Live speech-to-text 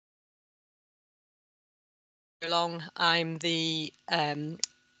Long. I'm the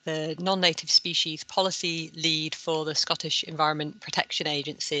non-native species policy lead for the Scottish Environment Protection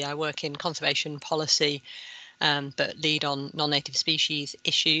Agency. I work in conservation policy, but lead on non-native species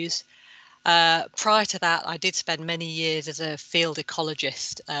issues. Prior to that, I did spend many years as a field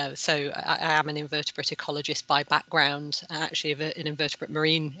ecologist. So I am an invertebrate ecologist by background, actually an invertebrate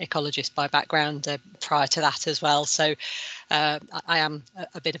marine ecologist by background prior to that as well. So I am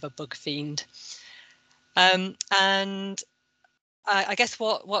a bit of a bug fiend. And I guess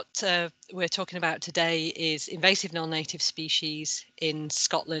what we're talking about today is invasive non-native species in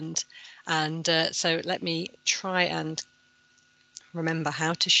Scotland. And so let me try and remember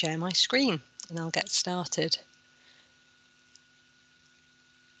how to share my screen and I'll get started.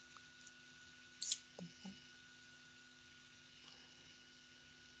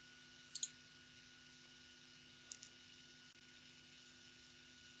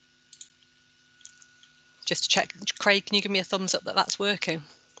 Just to check, Craig, can you give me a thumbs up that that's working?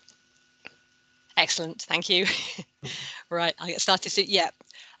 Excellent, thank you. Right, I'll get started. So, yeah,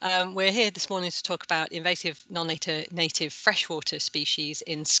 we're here this morning to talk about invasive non-native freshwater species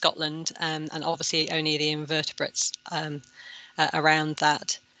in Scotland, and obviously only the invertebrates around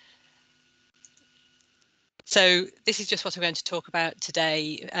that. So this is just what I'm going to talk about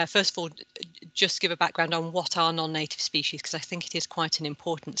today. First of all, just give a background on what are non-native species, because I think it is quite an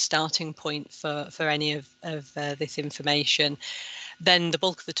important starting point for any of this information. Then the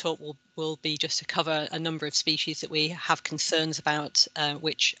bulk of the talk will be just to cover a number of species that we have concerns about,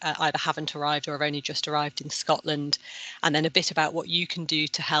 which either haven't arrived or have only just arrived in Scotland, and then a bit about what you can do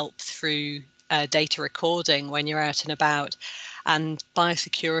to help through data recording when you're out and about, and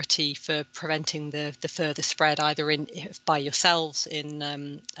biosecurity for preventing the further spread, either by yourselves in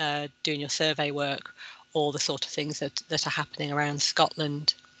doing your survey work, or the sort of things that are happening around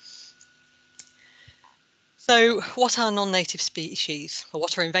Scotland. So what are non-native species, or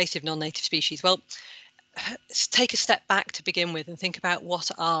what are invasive non-native species? Well, let's take a step back to begin with and think about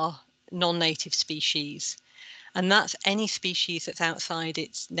what are non-native species. And that's any species that's outside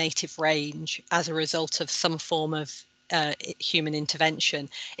its native range as a result of some form of human intervention.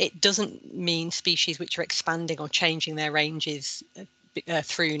 It doesn't mean species which are expanding or changing their ranges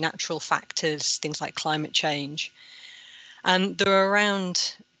through natural factors, things like climate change. And there are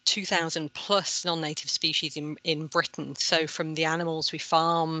around 2,000 plus non-native species in Britain. So from the animals we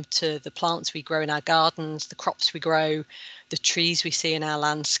farm to the plants we grow in our gardens, the crops we grow, the trees we see in our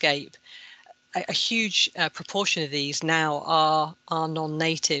landscape, a huge proportion of these now are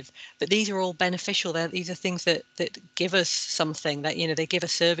non-native, but these are all beneficial. These are things that give us something, that, you know, they give a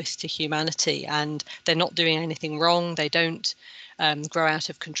service to humanity, and they're not doing anything wrong. They don't grow out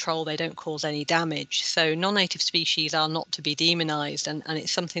of control. They don't cause any damage. So non-native species are not to be demonized, and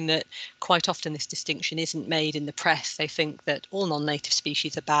it's something that quite often this distinction isn't made in the press. They think that all non-native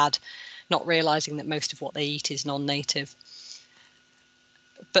species are bad, not realizing that most of what they eat is non-native.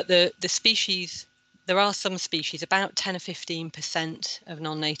 But the species, there are some species, about 10 or 15% of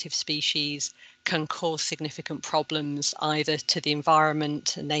non-native species can cause significant problems either to the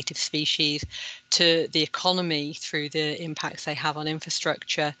environment, native species, to the economy through the impacts they have on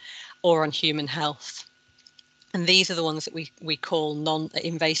infrastructure, or on human health. And these are the ones that we call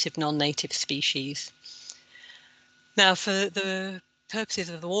invasive non-native species. Now, for the purposes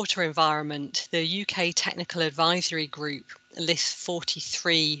of the water environment, the UK Technical Advisory Group lists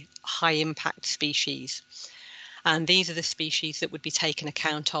 43 high impact species. And these are the species that would be taken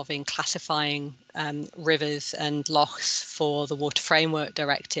account of in classifying rivers and lochs for the Water Framework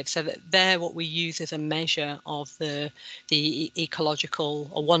Directive. So that they're what we use as a measure of the ecological,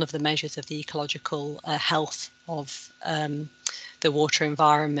 or one of the measures of the ecological health of the water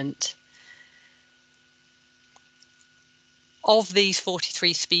environment. Of these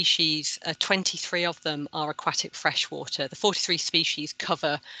 43 species, 23 of them are aquatic freshwater. The 43 species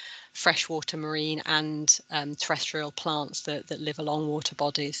cover freshwater, marine and terrestrial plants that live along water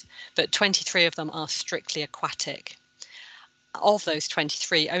bodies, but 23 of them are strictly aquatic. Of those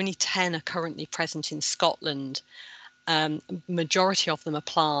 23, only 10 are currently present in Scotland. Majority of them are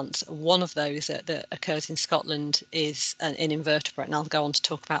plants. One of those that occurs in Scotland is an invertebrate, and I'll go on to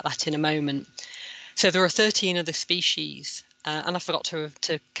talk about that in a moment. So there are 13 other species, and I forgot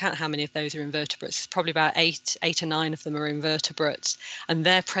to count how many of those are invertebrates. Probably about eight or nine of them are invertebrates, and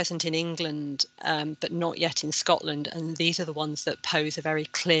they're present in England, but not yet in Scotland. And these are the ones that pose a very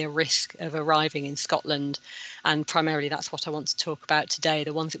clear risk of arriving in Scotland. And primarily that's what I want to talk about today,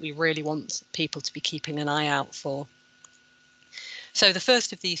 the ones that we really want people to be keeping an eye out for. So the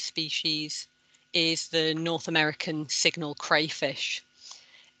first of these species is the North American signal crayfish.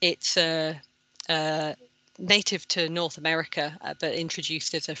 It's a native to North America, but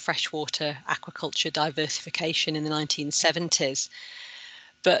introduced as a freshwater aquaculture diversification in the 1970s.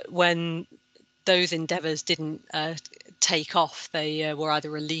 But when those endeavours didn't take off, they were either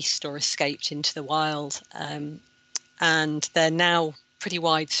released or escaped into the wild. And they're now pretty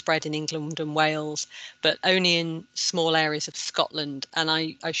widespread in England and Wales, but only in small areas of Scotland. And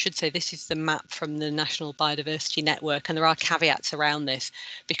I should say this is the map from the National Biodiversity Network, and there are caveats around this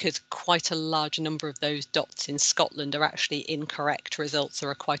because quite a large number of those dots in Scotland are actually incorrect results. There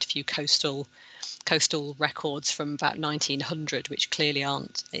are quite a few coastal records from about 1900, which clearly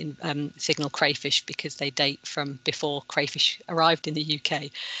aren't in signal crayfish because they date from before crayfish arrived in the UK.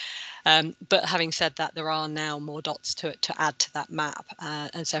 But having said that, there are now more dots to add to that map.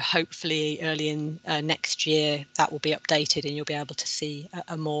 And so hopefully early in next year, that will be updated and you'll be able to see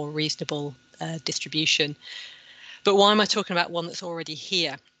a more reasonable distribution. But why am I talking about one that's already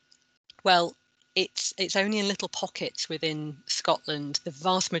here? Well, it's only in little pockets within Scotland. The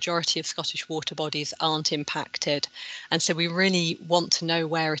vast majority of Scottish water bodies aren't impacted. And so we really want to know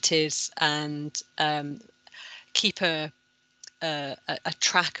where it is and keep a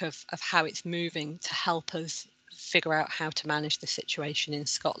track of how it's moving to help us figure out how to manage the situation in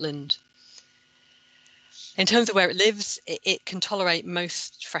Scotland. In terms of where it lives, it can tolerate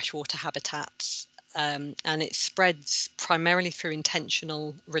most freshwater habitats, and it spreads primarily through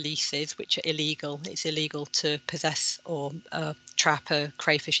intentional releases, which are illegal. It's illegal to possess or trap a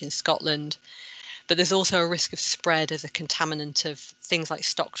crayfish in Scotland. But there's also a risk of spread as a contaminant of things like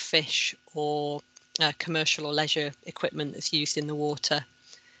stocked fish or commercial or leisure equipment that's used in the water.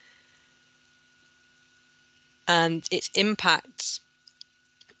 And its impacts,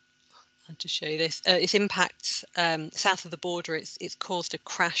 I'll just show you this, its impacts south of the border, it's caused a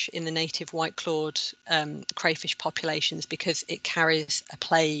crash in the native white-clawed crayfish populations because it carries a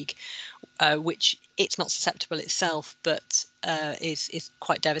plague which it's not susceptible itself, but is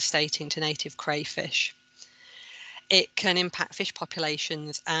quite devastating to native crayfish. It can impact fish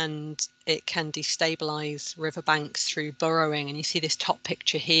populations and it can destabilise riverbanks through burrowing. And you see this top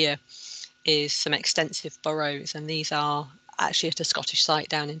picture here is some extensive burrows, and these are actually at a Scottish site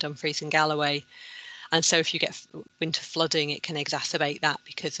down in Dumfries and Galloway. And so if you get winter flooding, it can exacerbate that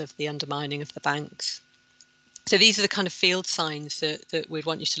because of the undermining of the banks. So these are the kind of field signs that we'd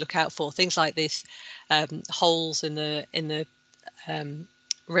want you to look out for. Things like this, holes in the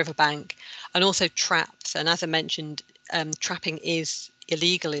riverbank, and also traps. And as I mentioned, trapping is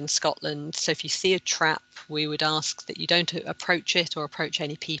illegal in Scotland. So if you see a trap, we would ask that you don't approach it or approach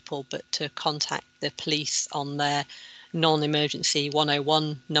any people, but to contact the police on their non-emergency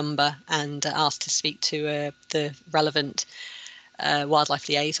 101 number and ask to speak to the relevant wildlife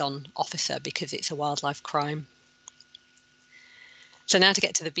liaison officer because it's a wildlife crime. So now to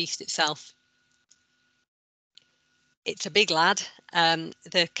get to the beast itself. It's a big lad.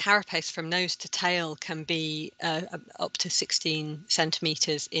 The carapace from nose to tail can be up to 16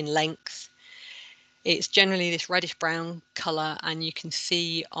 centimetres in length. It's generally this reddish brown colour, and you can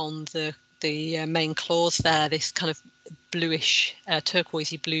see on the main claws there this kind of bluish,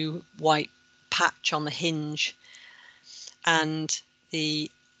 turquoisey blue white patch on the hinge, and the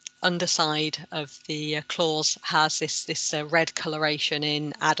underside of the claws has this red coloration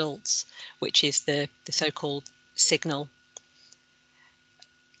in adults, which is the so-called signal.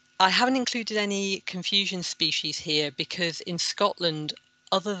 I haven't included any confusion species here because in Scotland,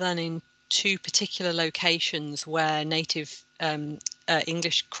 other than in two particular locations where native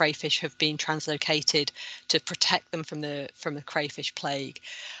English crayfish have been translocated to protect them from the crayfish plague,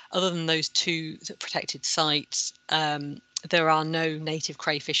 other than those two protected sites, there are no native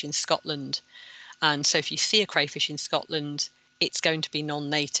crayfish in Scotland. And so if you see a crayfish in Scotland, it's going to be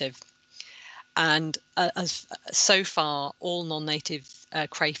non-native. And as so far, all non-native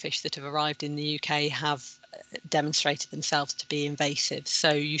crayfish that have arrived in the UK have demonstrated themselves to be invasive.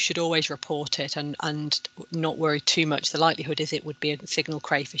 So you should always report it and not worry too much. The likelihood is it would be a signal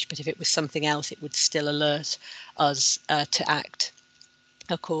crayfish, but if it was something else, it would still alert us to act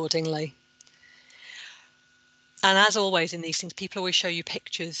accordingly. And as always in these things, people always show you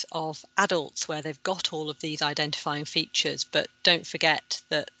pictures of adults where they've got all of these identifying features, but don't forget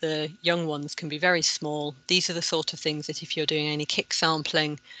that the young ones can be very small. These are the sort of things that if you're doing any kick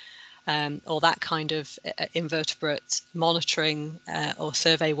sampling or that kind of invertebrate monitoring or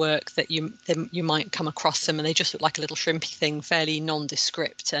survey work, that you might come across them and they just look like a little shrimpy thing, fairly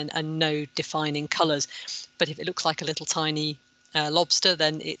nondescript and no defining colours. But if it looks like a little tiny lobster,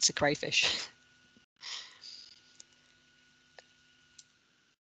 then it's a crayfish.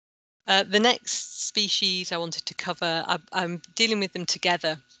 The next species I wanted to cover, I'm dealing with them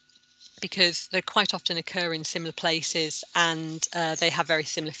together because they quite often occur in similar places, and they have very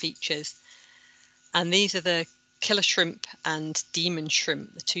similar features. And these are the killer shrimp and demon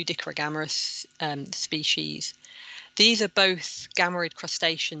shrimp, the two dichrogamorous species. These are both gammarid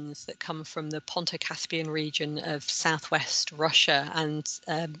crustaceans that come from the Ponto-Caspian region of southwest Russia. And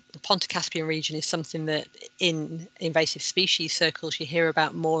the Ponto-Caspian region is something that in invasive species circles you hear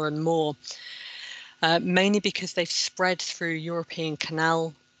about more and more, mainly because they've spread through European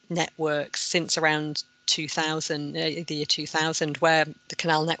canal networks since around 2000, the year 2000, where the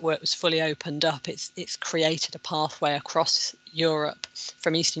canal network was fully opened up. It's created a pathway across Europe,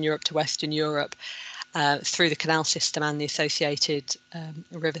 from Eastern Europe to Western Europe, through the canal system and the associated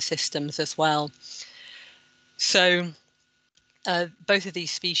river systems as well. So both of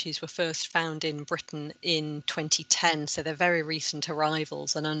these species were first found in Britain in 2010, so they're very recent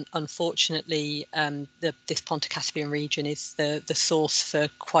arrivals, and unfortunately this Ponto-Caspian region is the source for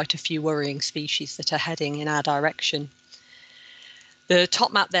quite a few worrying species that are heading in our direction. The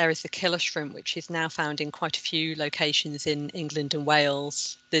top map there is the killer shrimp, which is now found in quite a few locations in England and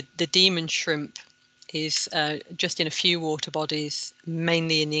Wales. The demon shrimp is just in a few water bodies,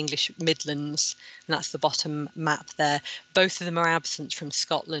 mainly in the English Midlands, and that's the bottom map there. Both of them are absent from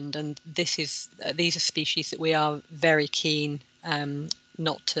Scotland, and these are species that we are very keen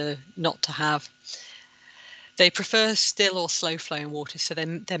not to have. They prefer still or slow flowing water, so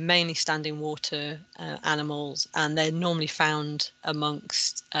they're mainly standing water animals, and they're normally found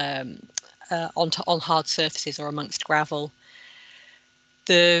amongst on hard surfaces or amongst gravel.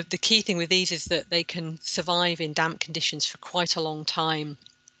 The key thing with these is that they can survive in damp conditions for quite a long time.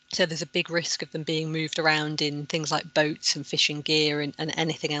 So there's a big risk of them being moved around in things like boats and fishing gear and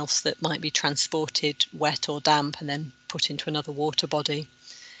anything else that might be transported wet or damp and then put into another water body.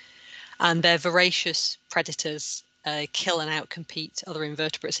 And they're voracious predators, kill and outcompete other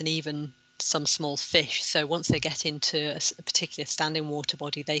invertebrates and even some small fish. So once they get into a particular standing water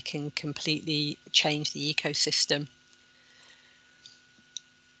body, they can completely change the ecosystem.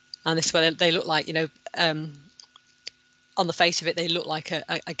 And this is where they look like, on the face of it, they look like a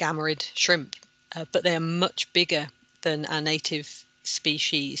gammarid shrimp, but they are much bigger than our native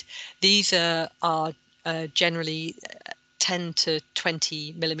species. These are generally 10 to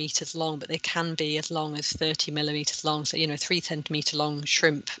 20 millimeters long, but they can be as long as 30 millimeters long. So, 3 centimeter long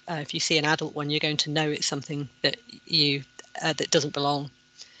shrimp, if you see an adult one, you're going to know it's something that that doesn't belong.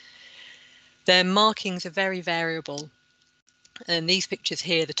 Their markings are very variable. And these pictures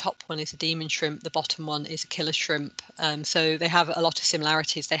here, the top one is a demon shrimp, the bottom one is a killer shrimp. So they have a lot of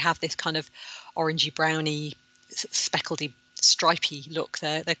similarities. They have this kind of orangey, browny, speckledy, stripy look.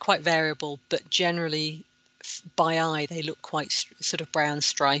 They're quite variable, but generally by eye they look quite sort of brown,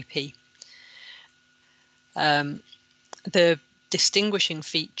 stripy. The distinguishing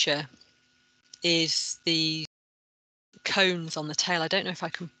feature is the cones on the tail. I don't know if I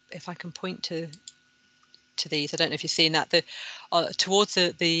can point to these. I don't know if you've seen that. Towards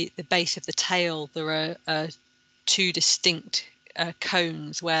the base of the tail, there are two distinct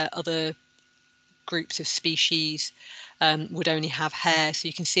cones where other groups of species would only have hair. So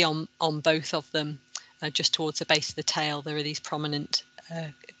you can see on both of them, just towards the base of the tail, there are these prominent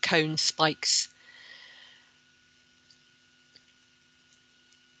cone spikes.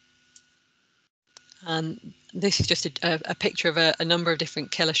 And this is just a picture of a number of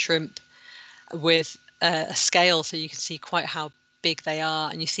different killer shrimp with a scale, so you can see quite how big they are,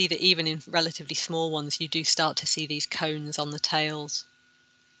 and you see that even in relatively small ones you do start to see these cones on the tails.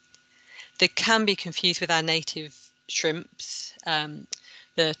 They can be confused with our native shrimps.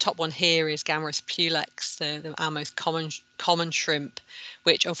 The top one here is Gammarus pulex, our most common shrimp,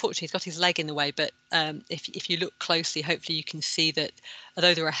 which unfortunately has got his leg in the way, but if you look closely, hopefully you can see that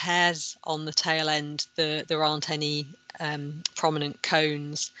although there are hairs on the tail end, there aren't any prominent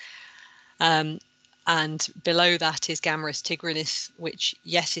cones. And below that is Gammarus tigrinis, which,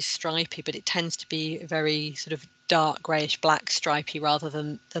 yes, is stripy, but it tends to be very sort of dark greyish black stripy rather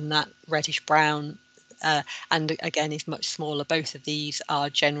than that reddish brown, and again is much smaller. Both of these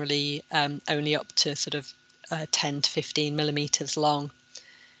are generally only up to sort of 10 to 15 millimeters long.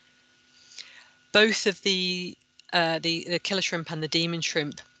 Both of the killer shrimp and the demon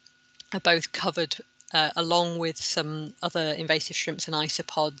shrimp are both covered along with some other invasive shrimps and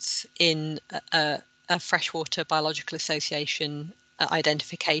isopods in a Freshwater Biological Association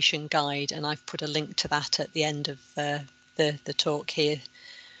identification guide, and I've put a link to that at the end of the talk here.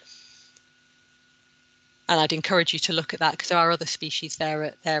 And I'd encourage you to look at that, because there are other species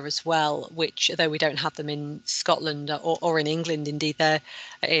there as well, which, though we don't have them in Scotland or in England, indeed they're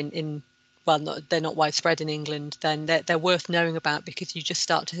they're not widespread in England, then they're worth knowing about, because you just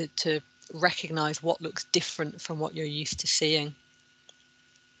start to recognise what looks different from what you're used to seeing.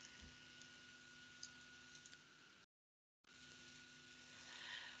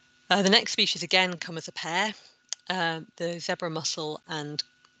 The next species again come as a pair, the zebra mussel and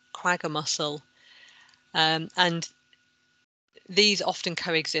quagga mussel, and these often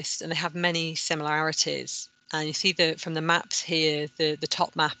coexist and they have many similarities. And you see from the maps here, the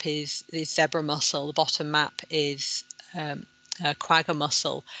top map is zebra mussel, the bottom map is quagga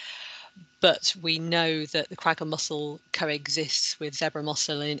mussel. But we know that the quagga mussel coexists with zebra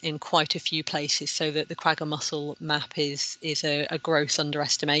mussel in quite a few places, so that the quagga mussel map is a gross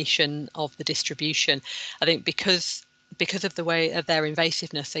underestimation of the distribution. I think because of the way of their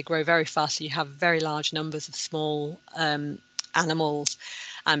invasiveness, they grow very fast. So you have very large numbers of small animals,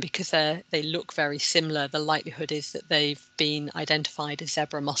 and because they look very similar, the likelihood is that they've been identified as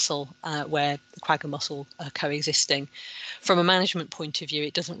zebra mussel, where the quagga mussel are coexisting. From a management point of view,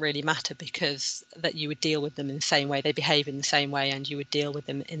 it doesn't really matter, because that you would deal with them in the same way, they behave in the same way, and you would deal with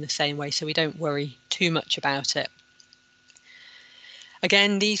them in the same way, so we don't worry too much about it.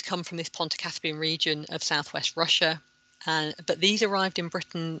 Again, these come from this Pontic-Caspian region of southwest Russia, but these arrived in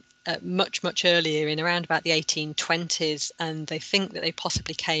Britain much earlier, in around about the 1820s, and they think that they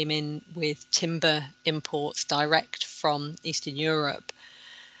possibly came in with timber imports direct from Eastern Europe,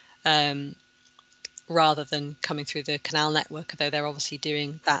 rather than coming through the canal network, although they're obviously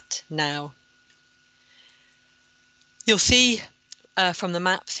doing that now. You'll see from the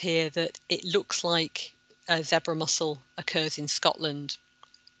maps here that it looks like zebra mussel occurs in Scotland.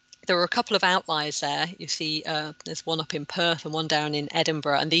 There are a couple of outliers there. You see there's one up in Perth and one down in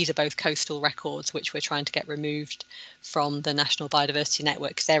Edinburgh, and these are both coastal records which we're trying to get removed from the National Biodiversity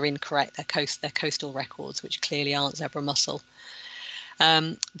Network because they're incorrect. They're coastal records which clearly aren't zebra mussel.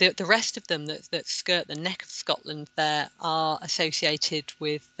 The rest of them that skirt the neck of Scotland there are associated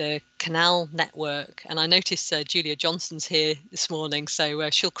with the canal network, and I noticed Julia Johnson's here this morning, so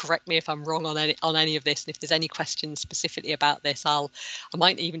she'll correct me if I'm wrong on any of this, and if there's any questions specifically about this, I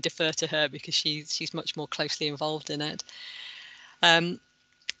might even defer to her because she's much more closely involved in it.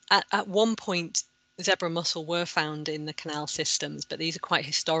 At one point, zebra mussel were found in the canal systems, but these are quite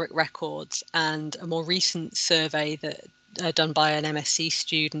historic records, and a more recent survey that done by an MSc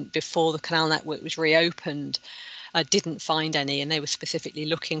student before the canal network was reopened didn't find any, and they were specifically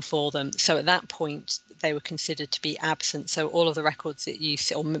looking for them. So at that point, they were considered to be absent. So all of the records that you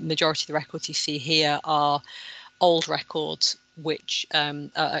see, or majority of the records you see here, are old records which are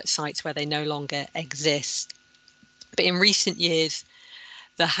at sites where they no longer exist. But in recent years,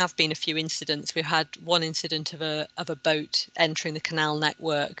 there have been a few incidents. We've had one incident of a boat entering the canal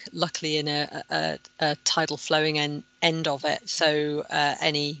network, luckily in a tidal flowing end of it. So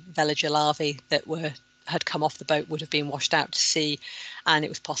any veliger larvae that had come off the boat would have been washed out to sea, and it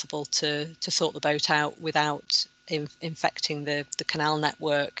was possible to sort the boat out without infecting the canal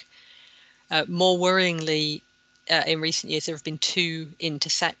network. More worryingly, in recent years, there have been 2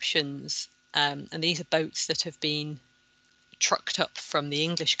 interceptions, and these are boats that have been trucked up from the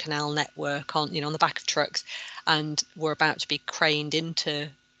English canal network on the back of trucks, and were about to be craned into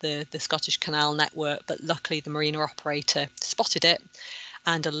the Scottish canal network, but luckily the marina operator spotted it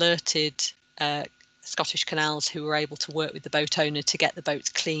and alerted Scottish Canals, who were able to work with the boat owner to get the boats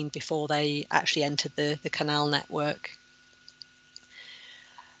cleaned before they actually entered the canal network.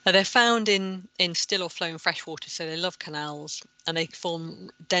 They're found in still or flowing freshwater, so they love canals, and they form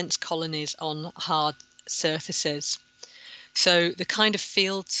dense colonies on hard surfaces. So the kind of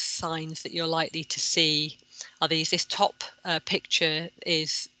field signs that you're likely to see are these. This top picture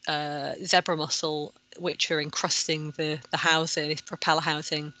is zebra mussel, which are encrusting the housing, this propeller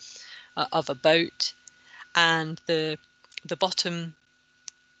housing of a boat, and the bottom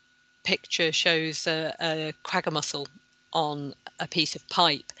picture shows a quagga mussel on a piece of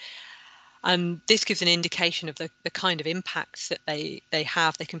pipe. And this gives an indication of the kind of impacts that they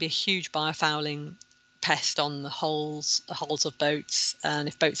have. They can be a huge biofouling pest on the hulls of boats, and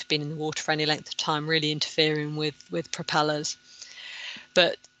if boats have been in the water for any length of time, really interfering with propellers.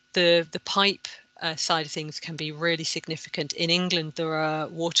 But the pipe side of things can be really significant. In England, there are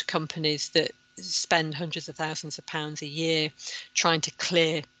water companies that spend hundreds of thousands of pounds a year trying to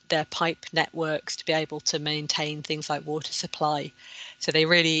clear their pipe networks to be able to maintain things like water supply. So they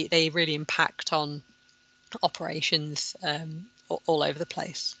really impact on operations all over the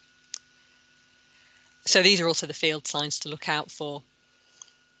place. So these are also the field signs to look out for.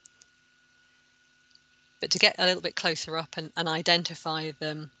 But to get a little bit closer up and identify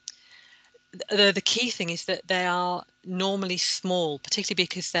them, the key thing is that they are normally small, particularly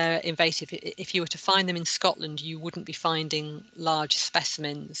because they're invasive. If you were to find them in Scotland, you wouldn't be finding large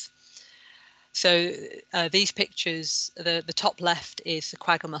specimens. So these pictures, the top left is the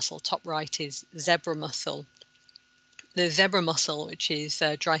quagga mussel, top right is zebra mussel. The zebra mussel, which is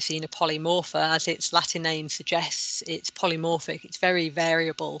Dreissena polymorpha, as its Latin name suggests, it's polymorphic. It's very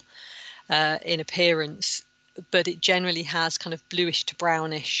variable in appearance, but it generally has kind of bluish to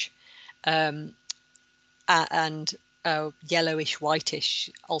brownish and yellowish, whitish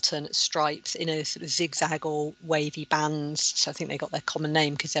alternate stripes in a sort of zigzag or wavy bands. So I think they got their common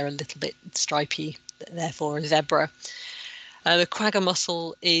name because they're a little bit stripy, therefore a zebra. The quagga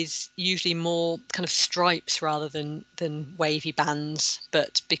mussel is usually more kind of stripes rather than wavy bands,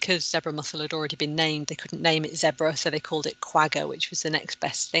 but because zebra mussel had already been named, they couldn't name it zebra, so they called it quagga, which was the next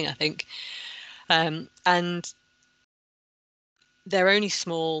best thing, I think. And they're only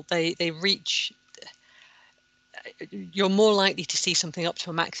small. They reach. You're more likely to see something up to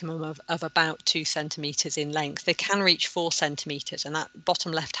a maximum of about 2 centimeters in length. They can reach 4 centimeters, and that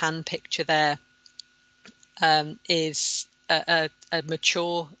bottom left-hand picture there is a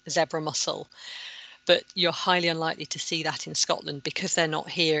mature zebra mussel. But you're highly unlikely to see that in Scotland because they're not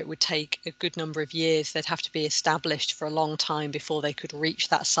here. It would take a good number of years. They'd have to be established for a long time before they could reach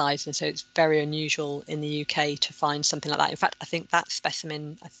that size. And so it's very unusual in the UK to find something like that. In fact, I think that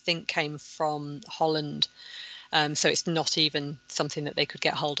specimen, came from Holland. So it's not even something that they could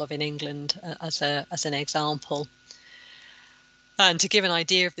get hold of in England as an example. And to give an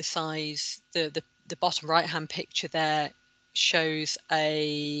idea of the size, the bottom right-hand picture there shows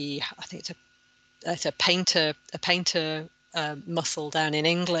I think it's a painter mussel down in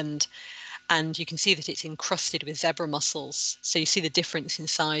England, and you can see that it's encrusted with zebra mussels. So you see the difference in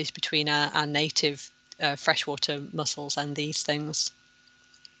size between our native freshwater mussels and these things.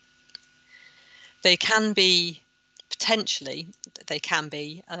 They can be potentially,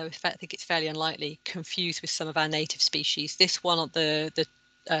 although I think it's fairly unlikely, confused with some of our native species. This one on the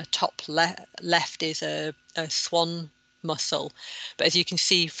top left is a swan mussel, but as you can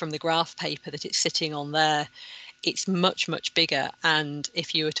see from the graph paper that it's sitting on there, it's much, much bigger. And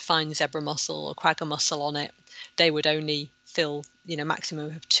if you were to find zebra mussel or quagga mussel on it, they would only fill,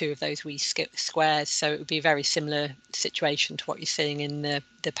 maximum of 2 of those wee squares. So it would be a very similar situation to what you're seeing in the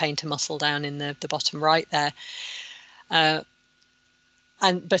painter mussel down in the bottom right there.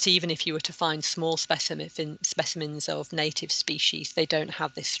 But even if you were to find small specimens of native species, they don't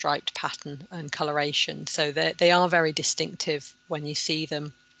have this striped pattern and coloration. So they are very distinctive when you see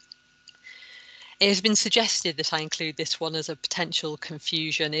them. It has been suggested that I include this one as a potential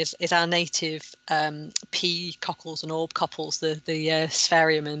confusion is our native pea cockles and orb couples, the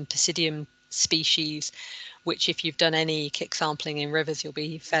Spherium and Pisidium species, which if you've done any kick sampling in rivers, you'll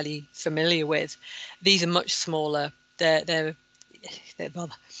be fairly familiar with. These are much smaller. They're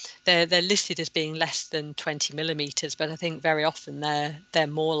listed as being less than 20 millimeters, but I think very often they're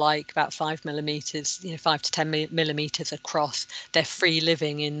more like about 5 millimeters, 5 to 10 millimeters across. They're free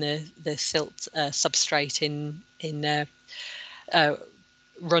living in the silt substrate in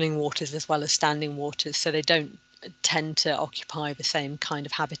running waters as well as standing waters, so they don't tend to occupy the same kind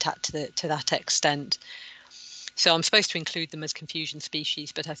of habitat to that extent. So I'm supposed to include them as confusion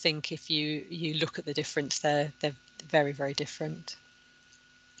species, but I think if you look at the difference, they're very, very different.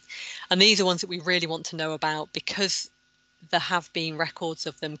 And these are ones that we really want to know about because there have been records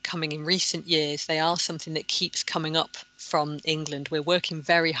of them coming in recent years. They are something that keeps coming up from England. We're working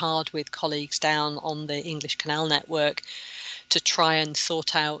very hard with colleagues down on the English Canal Network to try and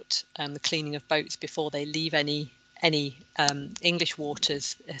sort out the cleaning of boats before they leave any English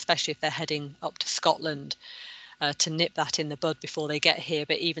waters, especially if they're heading up to Scotland, to nip that in the bud before they get here.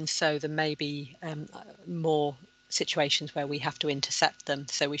 But even so, there may be more situations where we have to intercept them,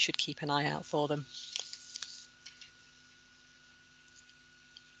 so we should keep an eye out for them.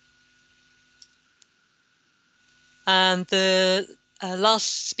 And the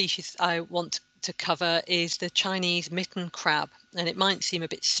last species I want to cover is the Chinese mitten crab, and it might seem a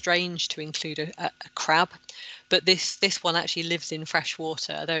bit strange to include a crab, but this one actually lives in fresh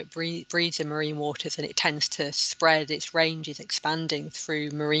water, although it breeds in marine waters, and it tends to spread. Its range is expanding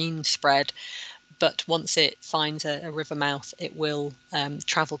through marine spread, but once it finds a river mouth, it will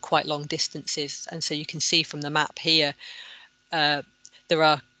travel quite long distances. And so you can see from the map here, there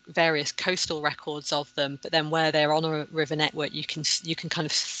are various coastal records of them, but then where they're on a river network, you can kind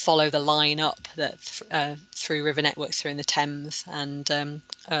of follow the line up that through river networks through in the Thames and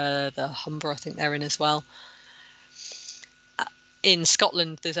the Humber, I think they're in as well. In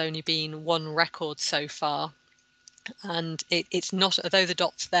Scotland, there's only been 1 record so far, and it's not, although the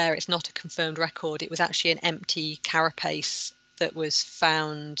dot's there, it's not a confirmed record. It was actually an empty carapace that was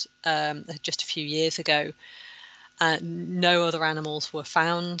found just a few years ago. No other animals were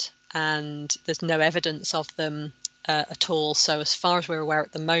found, and there's no evidence of them at all. So as far as we're aware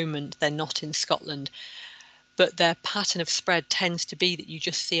at the moment, they're not in Scotland. But their pattern of spread tends to be that you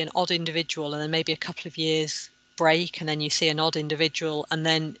just see an odd individual and then maybe a couple of years break, and then you see an odd individual, and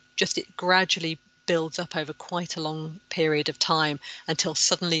then just it gradually builds up over quite a long period of time until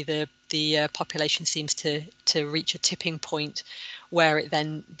suddenly the population seems to reach a tipping point where it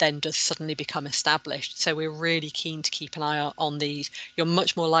then does suddenly become established. So we're really keen to keep an eye on these. You're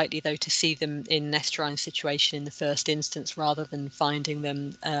much more likely though to see them in an estuarine situation in the first instance rather than finding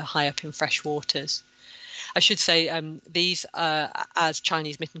them high up in fresh waters. I should say these, as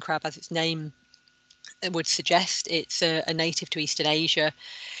Chinese mitten crab, as its name would suggest, it's a native to Eastern Asia.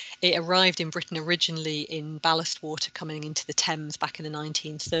 It arrived in Britain originally in ballast water coming into the Thames back in the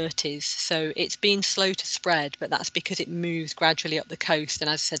 1930s. So it's been slow to spread, but that's because it moves gradually up the coast. And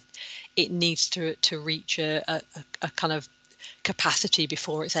as I said, it needs to reach a kind of capacity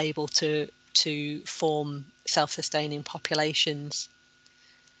before it's able to form self-sustaining populations.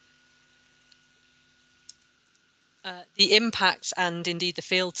 The impacts and indeed the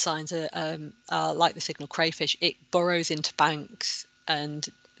field signs are like the signal crayfish. It burrows into banks, and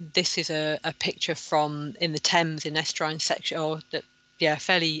this is a picture from in the Thames in estuarine section, or a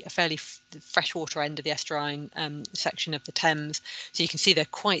fairly freshwater end of the estuarine section of the Thames. So you can see they're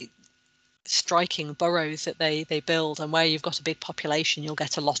quite striking burrows that they build, and where you've got a big population you'll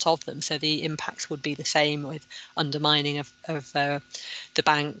get a lot of them, so the impacts would be the same with undermining of the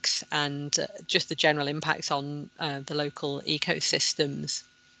banks and just the general impacts on the local ecosystems.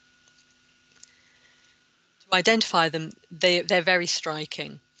 To identify them, they're very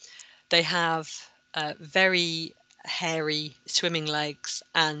striking. They have very hairy swimming legs,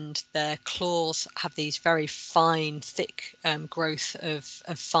 and their claws have these very fine, thick growth of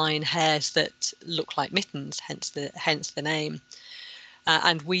fine hairs that look like mittens, hence the name.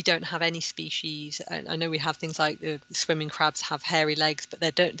 And we don't have any species. I know we have things like the swimming crabs have hairy legs, but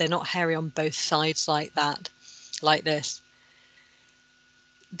they're not hairy on both sides like that, like this.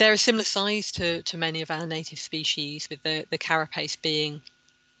 They're a similar size to many of our native species, with the carapace being,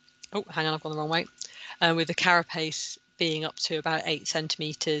 oh, hang on, I've gone the wrong way. With the carapace being up to about 8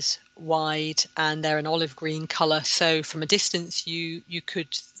 centimeters wide, and they're an olive green color. So from a distance, you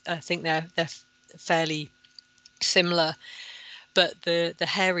could think they're fairly similar, but the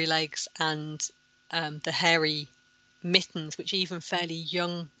hairy legs and the hairy mittens, which even fairly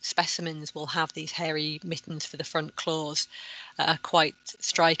young specimens will have these hairy mittens for the front claws, are quite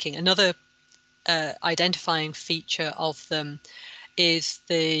striking. Another identifying feature of them is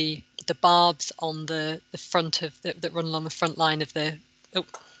the barbs on the front of that run along the front line of the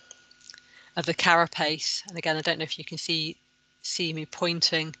carapace. And again, I don't know if you can see me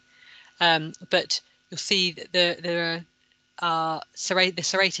pointing, but you'll see that there are the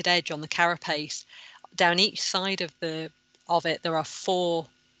serrated edge on the carapace. Down each side of it, there are four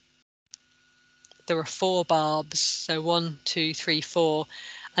barbs. So 1, 2, 3, 4.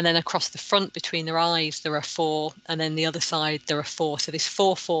 And then across the front between their eyes, there are 4, and then the other side there are 4. So this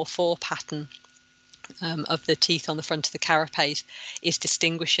 4-4-4 pattern of the teeth on the front of the carapace is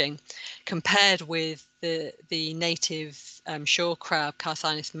distinguishing, compared with the native shore crab,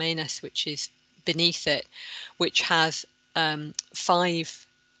 Carcinus manus, which is beneath it, which has 5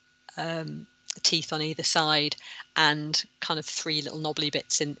 teeth on either side and kind of 3 little knobbly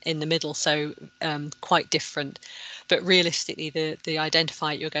bits in the middle, so quite different. But realistically, the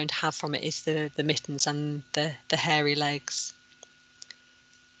identifier you're going to have from it is the mittens and the hairy legs.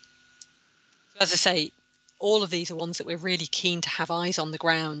 As I say, all of these are ones that we're really keen to have eyes on the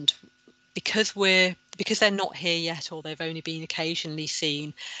ground, because they're not here yet, or they've only been occasionally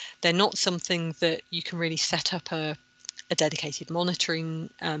seen. They're not something that you can really set up a dedicated monitoring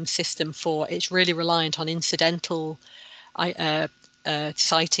system for. It's really reliant on incidental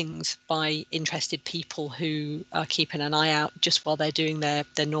sightings by interested people who are keeping an eye out just while they're doing their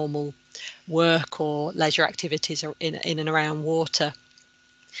normal work or leisure activities in and around water.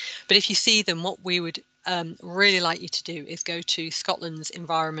 But if you see them, what we would really like you to do is go to Scotland's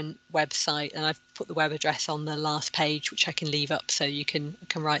Environment website, and I've put the web address on the last page, which I can leave up so you can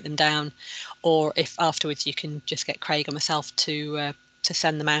write them down, or if afterwards you can just get Craig or myself to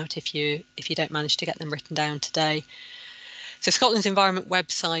send them out if you don't manage to get them written down today. So Scotland's Environment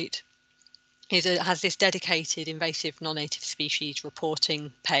website has this dedicated invasive non-native species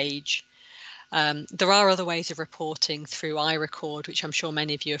reporting page. There are other ways of reporting through iRecord, which I'm sure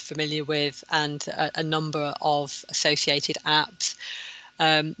many of you are familiar with, and a number of associated apps.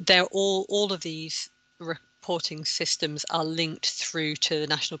 They're all of these reporting systems are linked through to the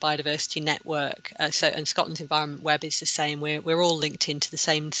National Biodiversity Network. And Scotland's Environment Web is the same. We're all linked into the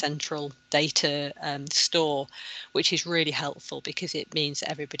same central data store, which is really helpful because it means that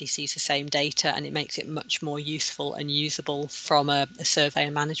everybody sees the same data, and it makes it much more useful and usable from a survey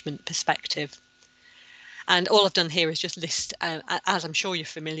and management perspective. And all I've done here is just list, as I'm sure you're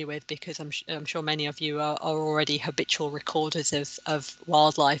familiar with, because I'm sure many of you are already habitual recorders of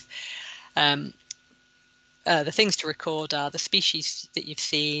wildlife. The things to record are the species that you've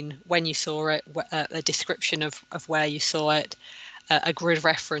seen, when you saw it, a description of where you saw it, a grid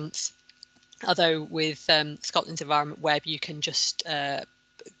reference. Although with Scotland's Environment Web, you can just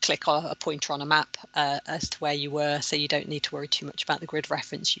click a pointer on a map as to where you were, so you don't need to worry too much about the grid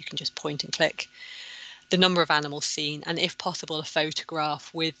reference. You can just point and click. The number of animals seen, and if possible, a photograph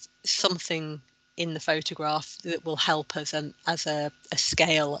with something in the photograph that will help us as a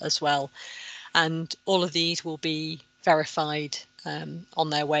scale as well. And all of these will be verified on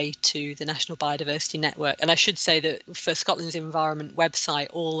their way to the National Biodiversity Network. And I should say that for Scotland's Environment website,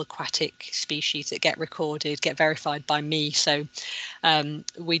 all aquatic species that get recorded get verified by me. So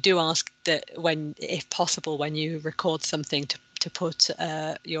we do ask that if possible, when you record something, to put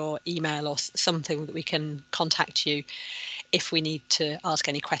your email or something that we can contact you if we need to ask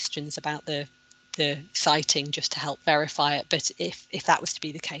any questions about the sighting, just to help verify it. But if that was to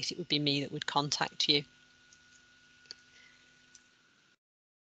be the case, it would be me that would contact you.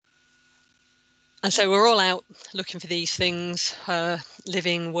 And so we're all out looking for these things,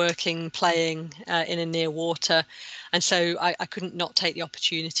 living, working, playing in and near water. And so I couldn't not take the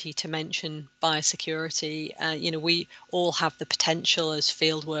opportunity to mention biosecurity. We all have the potential as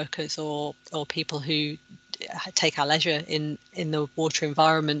field workers or people who take our leisure in the water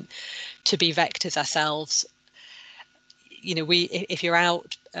environment to be vectors ourselves. If you're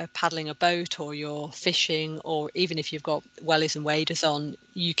out paddling a boat, or you're fishing, or even if you've got wellies and waders on,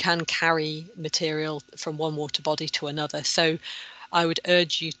 you can carry material from one water body to another. So I would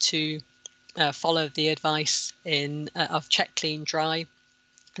urge you to follow the advice of check, clean, dry.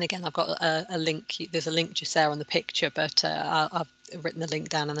 And again, I've got a link. There's a link just there on the picture, but I've written the link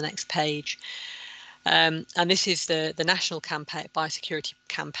down on the next page. And this is the national campaign, biosecurity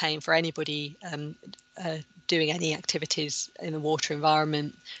campaign, for anybody doing any activities in the water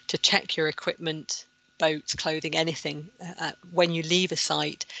environment, to check your equipment, boats, clothing, anything when you leave a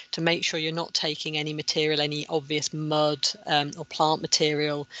site, to make sure you're not taking any material, any obvious mud or plant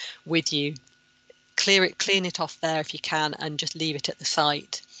material with you. Clean it off there if you can, and just leave it at the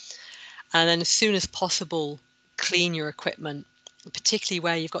site. And then as soon as possible, clean your equipment, particularly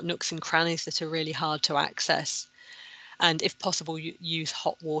where you've got nooks and crannies that are really hard to access. And if possible, use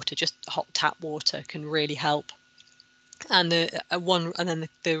hot water. Just hot tap water can really help. And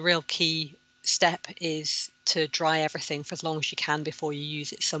the real key step is to dry everything for as long as you can before you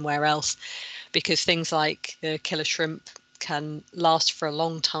use it somewhere else, because things like the killer shrimp can last for a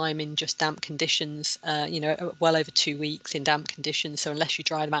long time in just damp conditions, well over 2 weeks in damp conditions. So unless you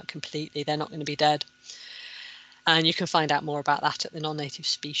dry them out completely, they're not going to be dead. And you can find out more about that at the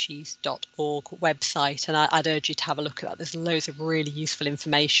nonnativespecies.org website. And I'd urge you to have a look at that. There's loads of really useful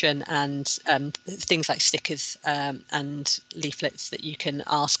information, and things like stickers and leaflets that you can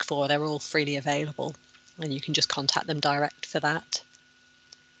ask for. They're all freely available, and you can just contact them direct for that.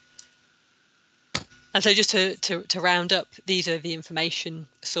 And so just to round up, these are the information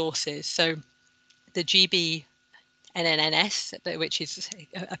sources. So the GB NNNS, which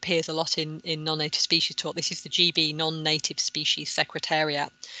appears a lot in non-native species talk. This is the GB Non-Native Species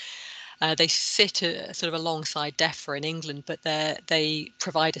Secretariat. They sit sort of alongside DEFRA in England, but they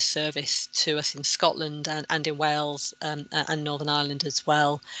provide a service to us in Scotland and in Wales and Northern Ireland as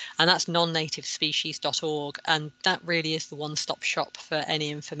well. And that's nonnativespecies.org. And that really is the one-stop shop for any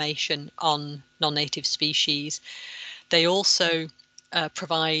information on non-native species. They also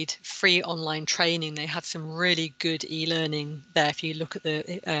provide free online training. They have some really good e-learning there. If you look at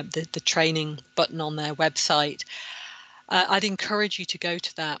the training button on their website, I'd encourage you to go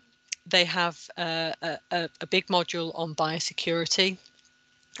to that. They have a big module on biosecurity,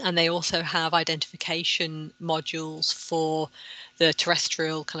 and they also have identification modules for the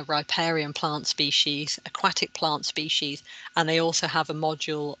terrestrial kind of riparian plant species, aquatic plant species, and they also have a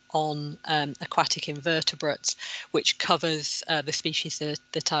module on aquatic invertebrates, which covers the species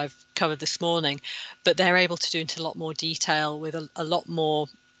that I've covered this morning. But they're able to do into a lot more detail with a lot more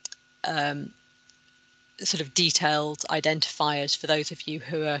sort of detailed identifiers for those of you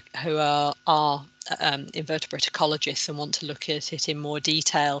who are invertebrate ecologists and want to look at it in more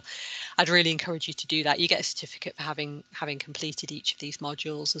detail. I'd really encourage you to do that. You get a certificate for having completed each of these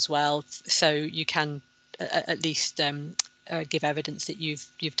modules as well, so you can at least give evidence that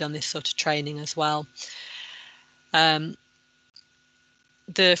you've done this sort of training as well. The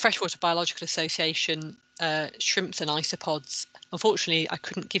Freshwater Biological Association shrimps and isopods. Unfortunately, I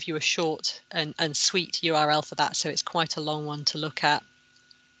couldn't give you a short and sweet URL for that, so it's quite a long one to look at.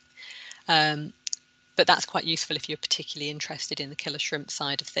 But that's quite useful if you're particularly interested in the killer shrimp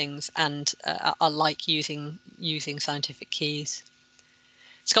side of things and are like using scientific keys.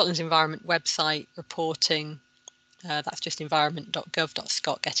 Scotland's Environment website reporting, that's just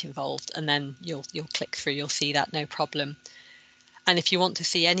environment.gov.scot, get involved, and then you'll click through, you'll see that, no problem. And if you want to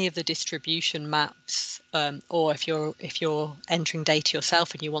see any of the distribution maps, or if you're entering data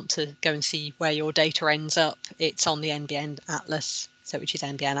yourself and you want to go and see where your data ends up, it's on the NBN Atlas, so which is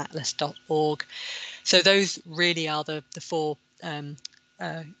nbnatlas.org. So those really are the four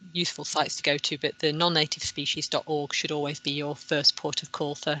useful sites to go to, but the non-nativespecies.org should always be your first port of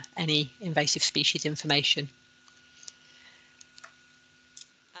call for any invasive species information.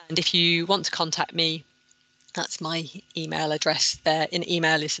 And if you want to contact me, that's my email address there. In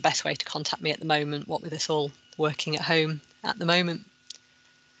email is the best way to contact me at the moment, what with us all working at home at the moment.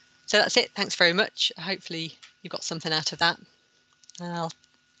 So that's it. Thanks very much. Hopefully you got something out of that.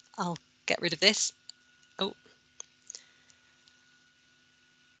 I'll get rid of this. Oh.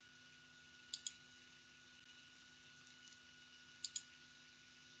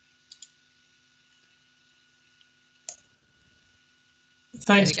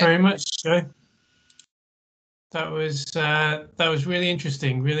 Thanks very much, Joe. That was really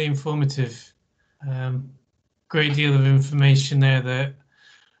interesting, really informative. Great deal of information there that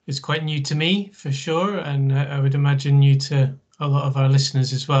is quite new to me for sure, and I would imagine new to a lot of our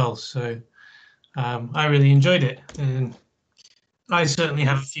listeners as well. So I really enjoyed it, and I certainly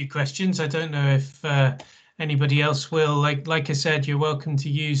have a few questions. I don't know if anybody else will. Like I said, you're welcome to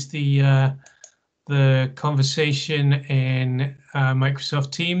use the conversation in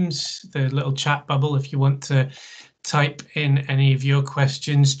Microsoft Teams, the little chat bubble, if you want to type in any of your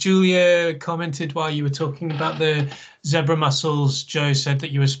questions. Julia commented while you were talking about the zebra mussels. Joe said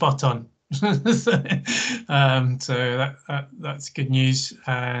that you were spot on. So that's good news.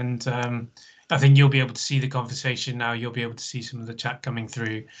 And I think you'll be able to see the conversation now. You'll be able to see some of the chat coming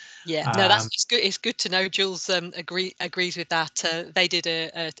through. Yeah, no, that's good. It's good to know Jules agrees with that. They did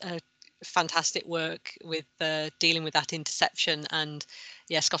a fantastic work with dealing with that interception, and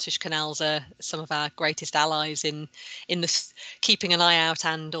yeah, Scottish canals are some of our greatest allies in this, keeping an eye out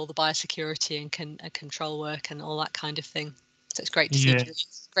and all the biosecurity and control work and all that kind of thing. So it's great to see Julia.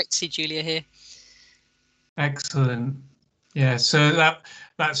 Great to see Julia here. Excellent. Yeah, so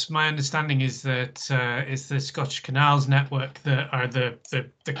that's my understanding, is that it's the Scottish Canals Network that are the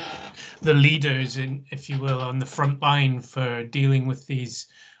leaders, in, if you will, on the front line for dealing with these,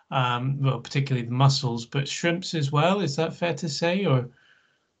 well, particularly the mussels, but shrimps as well. Is that fair to say, or?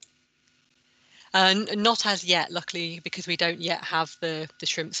 Not as yet, luckily, because we don't yet have the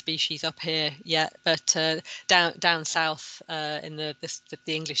shrimp species up here yet. But down south in the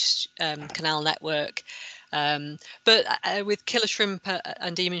English canal network. But with killer shrimp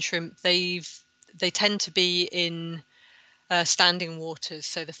and demon shrimp, they tend to be in standing waters.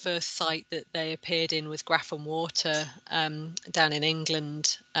 So the first site that they appeared in was Grafham Water down in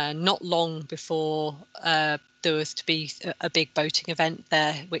England, not long before there was to be a big boating event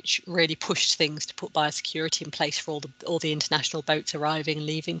there, which really pushed things to put biosecurity in place for all the international boats arriving and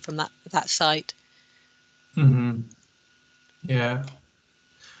leaving from that site. Mm-hmm. Yeah.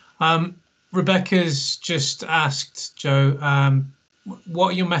 Rebecca's just asked, Joe, what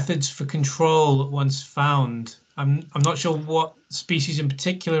are your methods for control once found? I'm not sure what species in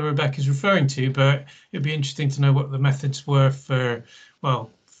particular Rebecca's referring to, but it'd be interesting to know what the methods were for, well,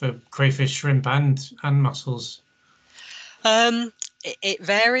 for crayfish, shrimp, and mussels. It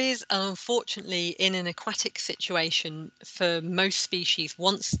varies. Unfortunately, in an aquatic situation, for most species,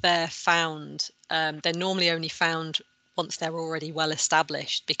 once they're found, they're normally only found once they're already well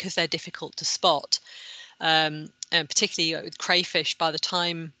established, because they're difficult to spot. And particularly with crayfish, by the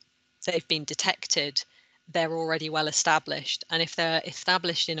time they've been detected, they're already well established. And if they're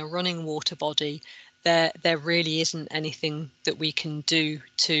established in a running water body, there really isn't anything that we can do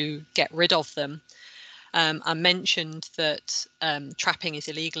to get rid of them. I mentioned that trapping is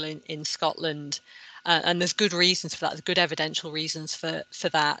illegal in Scotland, and there's good reasons for that. There's good evidential reasons for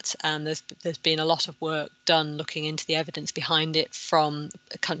that, and there's been a lot of work done looking into the evidence behind it from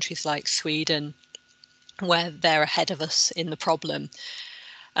countries like Sweden, where they're ahead of us in the problem.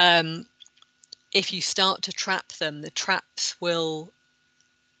 If you start to trap them, the traps will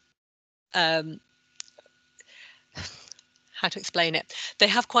how to explain it. They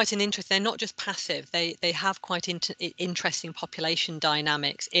have quite an interest. They're not just passive. They have quite interesting population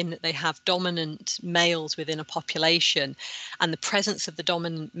dynamics in that they have dominant males within a population, and the presence of the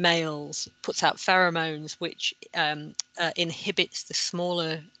dominant males puts out pheromones, which inhibits the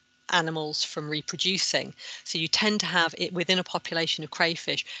smaller animals from reproducing. So you tend to have it within a population of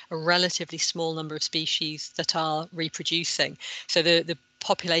crayfish, a relatively small number of species that are reproducing. So the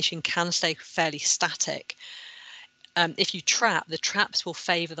population can stay fairly static. If you trap, the traps will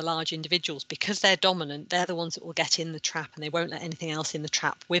favour the large individuals because they're dominant. They're the ones that will get in the trap, and they won't let anything else in the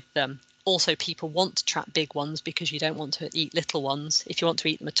trap with them. Also, people want to trap big ones because you don't want to eat little ones. If you want to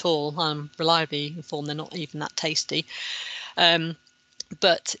eat them at all, I'm reliably informed they're not even that tasty.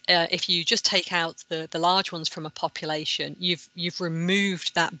 But if you just take out the large ones from a population, you've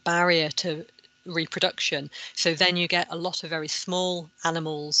removed that barrier to reproduction. So then you get a lot of very small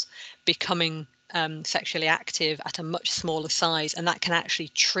animals becoming sexually active at a much smaller size, and that can actually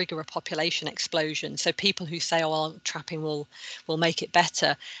trigger a population explosion. So people who say, oh, well, trapping will make it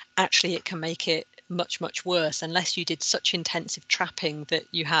better, actually it can make it much worse unless you did such intensive trapping that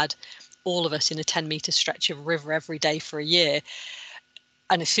you had all of us in a 10-meter stretch of river every day for a year.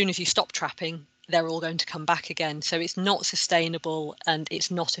 And as soon as you stop trapping, they're all going to come back again. So it's not sustainable, and it's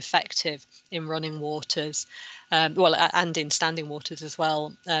not effective in running waters, and in standing waters as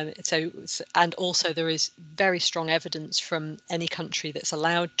well. And also there is very strong evidence from any country that's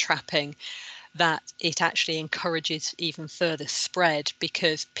allowed trapping that it actually encourages even further spread,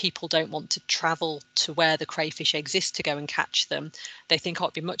 because people don't want to travel to where the crayfish exist to go and catch them. They think, oh,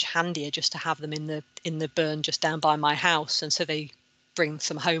 it'd be much handier just to have them in the burn just down by my house, and so they bring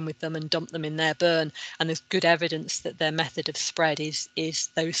some home with them and dump them in their burn. And there's good evidence that their method of spread is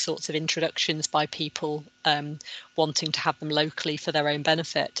those sorts of introductions by people wanting to have them locally for their own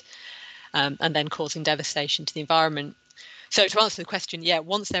benefit, and then causing devastation to the environment. So to answer the question, yeah,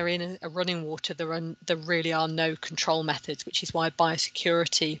 once they're in a running water, there really are no control methods, which is why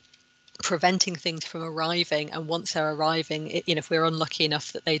biosecurity, preventing things from arriving, and once they're arriving, if we're unlucky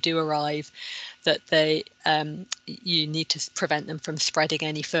enough that they do arrive, that you need to prevent them from spreading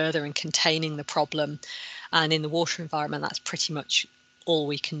any further and containing the problem. And in the water environment, that's pretty much all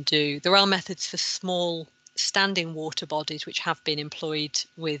we can do. There are methods for small standing water bodies which have been employed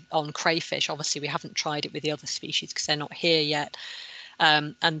on crayfish. Obviously, we haven't tried it with the other species because they're not here yet.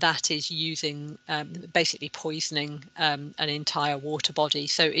 And that is using basically poisoning an entire water body.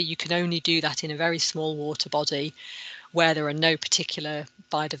 So you can only do that in a very small water body where there are no particular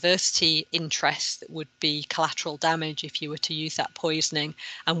biodiversity interests that would be collateral damage if you were to use that poisoning,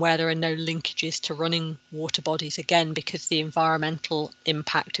 and where there are no linkages to running water bodies, again, because the environmental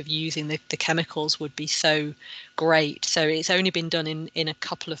impact of using the chemicals would be so great. So it's only been done in a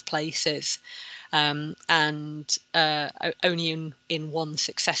couple of places. And only in one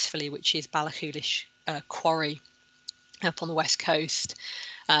successfully, which is Ballachulish Quarry up on the west coast.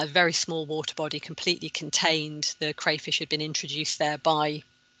 Very small water body, completely contained. The crayfish had been introduced there by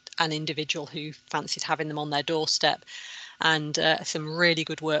an individual who fancied having them on their doorstep, and some really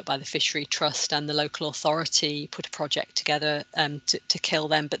good work by the Fishery Trust and the local authority put a project together to kill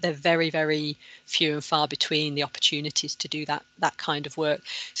them. But they're very few and far between, the opportunities to do that kind of work.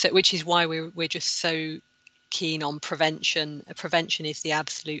 So, which is why we're just so keen on prevention. Prevention is the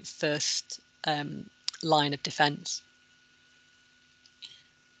absolute first line of defence.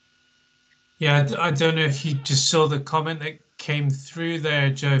 Yeah, I don't know if you just saw the comment that came through there,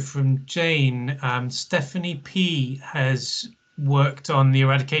 Joe, from Jane. Stephanie P has worked on the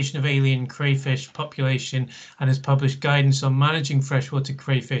eradication of alien crayfish population and has published guidance on managing freshwater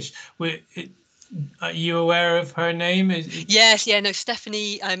crayfish. Are you aware of her name? Yes, yeah, no,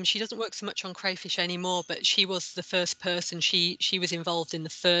 Stephanie, she doesn't work so much on crayfish anymore, but she was the first person. She was involved in the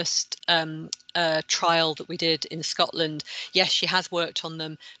first trial that we did in Scotland. Yes, she has worked on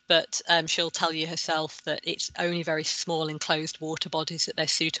them, but she'll tell you herself that it's only very small enclosed water bodies that they're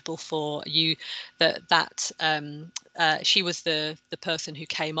suitable for. She was the person who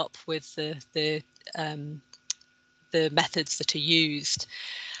came up with the methods that are used.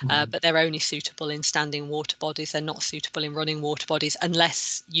 But they're only suitable in standing water bodies. They're not suitable in running water bodies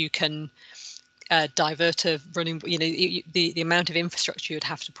unless you can divert a running, the amount of infrastructure you'd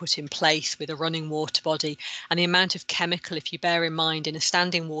have to put in place with a running water body, and the amount of chemical, if you bear in mind, in a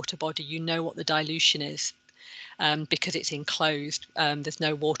standing water body, you know what the dilution is. Because it's enclosed, there's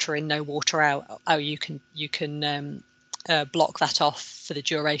no water in, no water out. You can block that off for the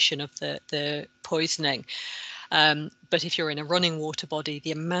duration of the poisoning. But if you're in a running water body,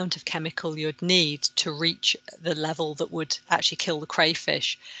 the amount of chemical you'd need to reach the level that would actually kill the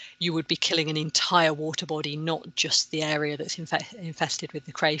crayfish, you would be killing an entire water body, not just the area that's infested with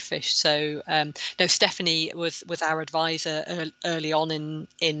the crayfish. So no, Stephanie was our advisor early on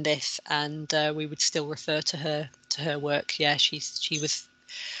in this, and we would still refer to her work. Yeah, she was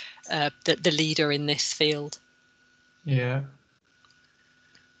the leader in this field. Yeah.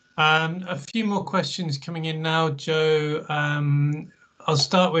 A few more questions coming in now, Joe. I'll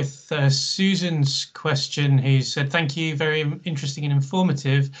start with Susan's question, who said, thank you, very interesting and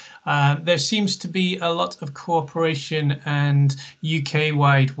informative. There seems to be a lot of cooperation and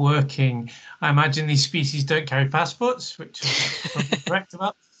UK-wide working. I imagine these species don't carry passports, which I'm probably correct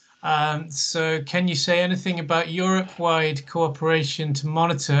about. So can you say anything about Europe-wide cooperation to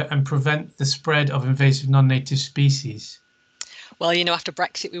monitor and prevent the spread of invasive non-native species? Well, after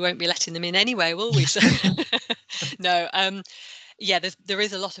Brexit, we won't be letting them in anyway, will we? So, no, yeah, there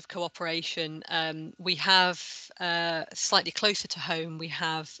is a lot of cooperation. We have slightly closer to home. We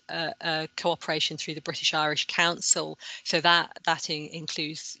have cooperation through the British Irish Council, so that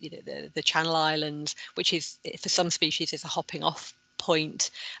includes the Channel Islands, which is for some species is a hopping off point,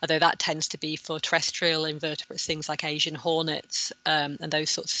 although that tends to be for terrestrial invertebrates, things like Asian hornets and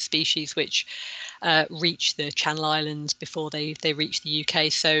those sorts of species which reach the Channel Islands before they reach the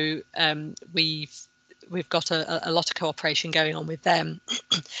UK. So we've got a lot of cooperation going on with them.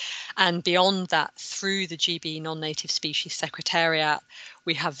 And beyond that, through the GB Non-Native Species Secretariat,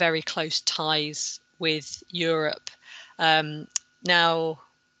 we have very close ties with Europe. Now,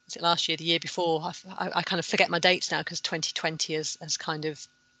 was it last year, the year before? I kind of forget my dates now because 2020 has kind of,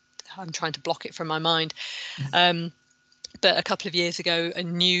 I'm trying to block it from my mind. But a couple of years ago, a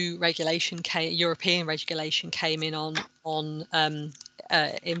new European regulation came in on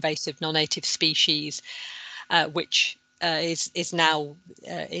invasive non-native species, which is now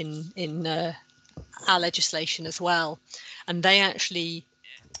in our legislation as well. And they actually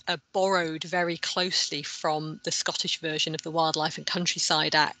borrowed very closely from the Scottish version of the Wildlife and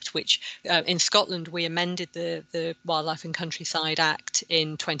Countryside Act, which in Scotland we amended the Wildlife and Countryside Act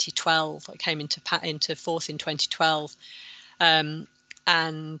in 2012. It came into force in 2012, and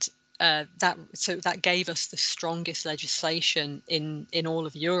that gave us the strongest legislation in all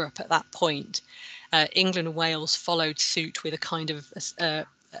of Europe at that point. England and Wales followed suit with a kind of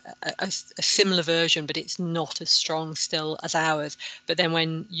a similar version, but it's not as strong still as ours. But then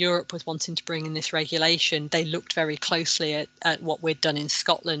when Europe was wanting to bring in this regulation, they looked very closely at what we'd done in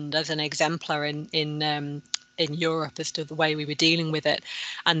Scotland as an exemplar in Europe as to the way we were dealing with it,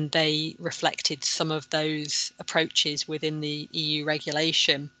 and they reflected some of those approaches within the EU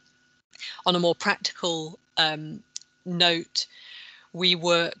regulation. On a more practical note, we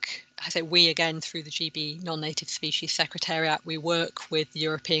work, I say we again through the GB Non-Native Species Secretariat, we work with the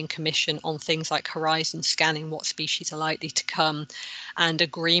European Commission on things like horizon scanning, what species are likely to come, and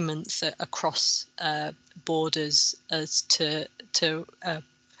agreements across borders as to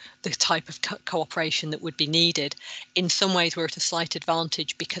the type of cooperation that would be needed. In some ways, we're at a slight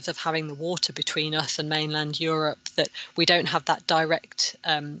advantage because of having the water between us and mainland Europe, that we don't have that direct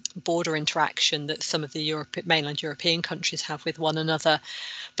border interaction that some of the mainland European countries have with one another.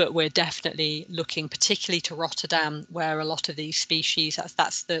 But we're definitely looking particularly to Rotterdam, where a lot of these species,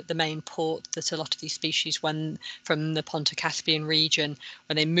 that's the main port that a lot of these species, when from the Ponto-Caspian region,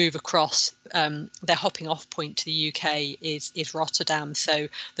 when they move across, their hopping off point to the UK is Rotterdam. So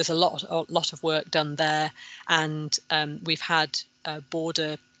there's a lot of work done there, and we've had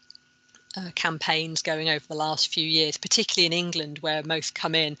border campaigns going over the last few years, particularly in England where most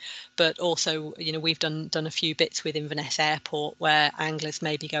come in, but also we've done a few bits with Inverness Airport where anglers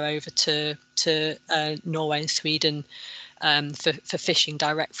maybe go over to Norway and Sweden for fishing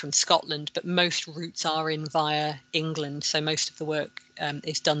direct from Scotland, but most routes are in via England, so most of the work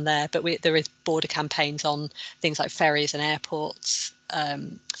is done there. But there is border campaigns on things like ferries and airports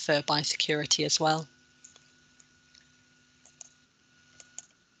for biosecurity as well.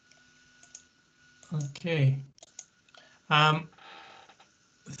 Okay.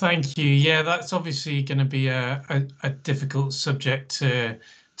 Thank you. Yeah, that's obviously going to be a difficult subject to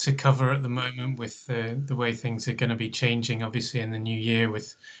cover at the moment with the way things are going to be changing. Obviously, in the new year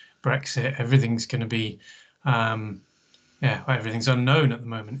with Brexit, everything's going to be, everything's unknown at the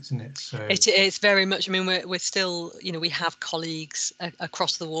moment, isn't it? So it's very much. I mean, we're still, we have colleagues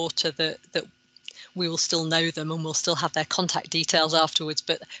across the water that we will still know them and we'll still have their contact details afterwards,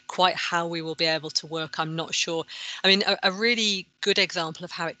 but quite how we will be able to work, I'm not sure. I mean, a really good example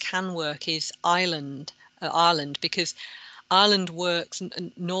of how it can work is Ireland, because Ireland works,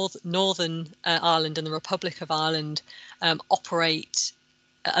 and Northern Ireland and the Republic of Ireland operate,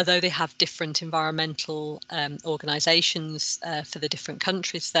 although they have different environmental organisations for the different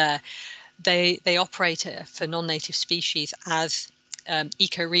countries there, they operate for non-native species as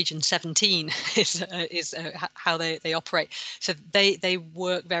ecoregion 17 is how they operate. So they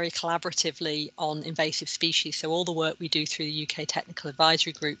work very collaboratively on invasive species. So all the work we do through the UK Technical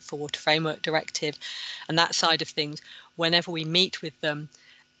Advisory Group for Water Framework Directive and that side of things, whenever we meet with them,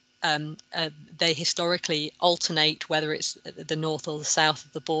 they historically alternate whether it's the north or the south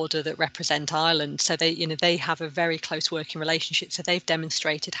of the border that represent Ireland. So they have a very close working relationship. So they've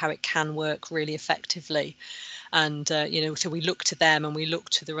demonstrated how it can work really effectively. And so we look to them, and we look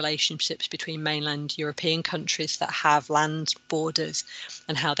to the relationships between mainland European countries that have land borders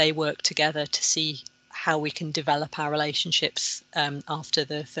and how they work together to see how we can develop our relationships after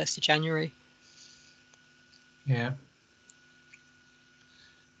the 1st of January. Yeah.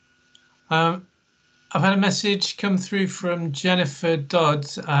 I've had a message come through from Jennifer Dodd.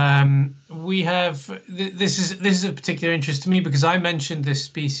 We have this is of particular interest to me because I mentioned this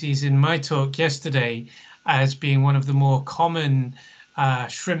species in my talk yesterday as being one of the more common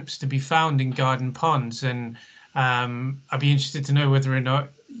shrimps to be found in garden ponds, and I'd be interested to know whether or not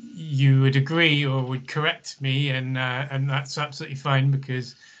you would agree or would correct me, and that's absolutely fine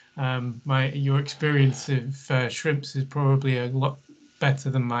because your experience of shrimps is probably a lot better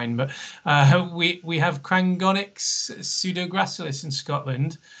than mine, but we have Crangonyx pseudogracilis in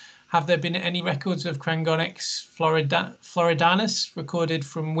Scotland. Have there been any records of Crangonyx floridanus recorded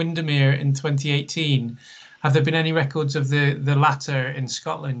from Windermere in 2018? Have there been any records of the latter in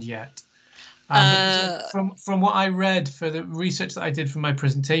Scotland yet? From what I read for the research that I did for my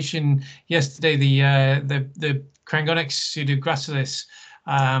presentation yesterday, the Crangonyx pseudogracilis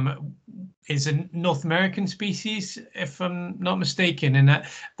is a North American species, if I'm not mistaken, and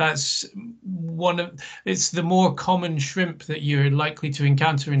that's it's the more common shrimp that you're likely to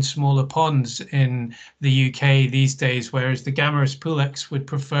encounter in smaller ponds in the UK these days, whereas the Gammarus pulex would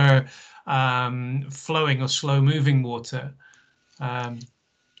prefer flowing or slow moving water. Crangonyx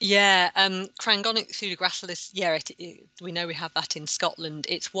pseudogracilis, we know we have that in Scotland.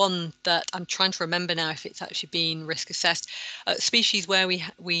 It's one that I'm trying to remember now if it's actually been risk assessed. Species where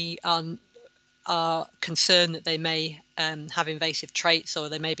we are concerned that they may have invasive traits or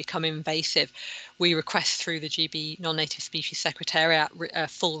they may become invasive, we request through the GB Non-Native Species Secretariat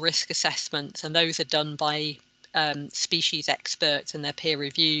full risk assessments, and those are done by species experts and they're peer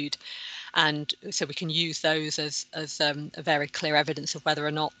reviewed. And so we can use those as a very clear evidence of whether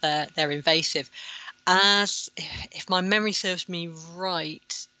or not they're invasive. As if my memory serves me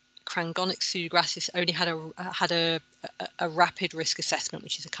right, Crangonyx pseudogracilis only had a rapid risk assessment,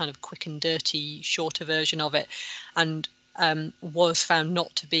 which is a kind of quick and dirty, shorter version of it, and was found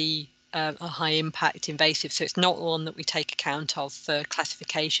not to be a high impact invasive. So it's not one that we take account of for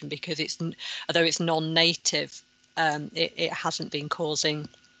classification because although it's non-native, it hasn't been causing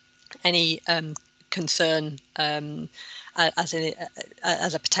any concern as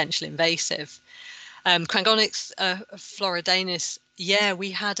a potential invasive. Crangonyx floridanus,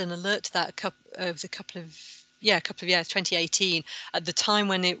 we had an alert to that a couple of years, 2018. At the time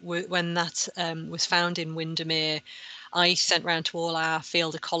when that was found in Windermere, I sent round to all our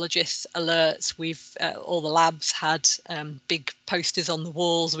field ecologists alerts. All the labs had big posters on the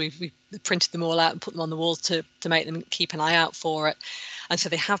walls. We printed them all out and put them on the walls to make them keep an eye out for it. And so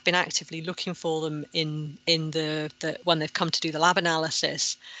they have been actively looking for them in the when they've come to do the lab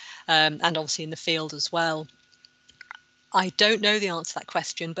analysis, and obviously in the field as well. I don't know the answer to that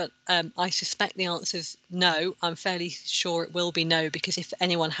question, but I suspect the answer is no. I'm fairly sure it will be no, because if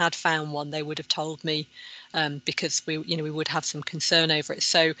anyone had found one, they would have told me, because we would have some concern over it.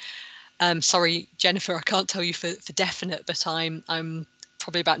 So, sorry, Jennifer, I can't tell you for definite, but I'm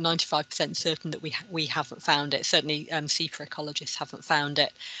probably about 95% certain that we haven't found it. Certainly, CEPA ecologists haven't found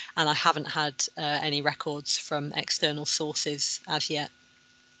it, and I haven't had any records from external sources as yet.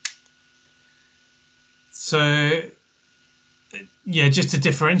 So, yeah, just to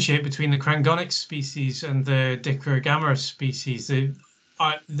differentiate between the Crangonyx species and the Dicragammarus species,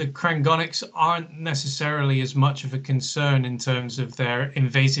 the Crangonyx aren't necessarily as much of a concern in terms of their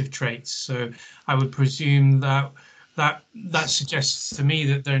invasive traits. So I would presume that suggests to me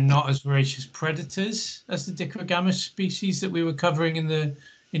that they're not as voracious predators as the Dicragammarus species that we were covering in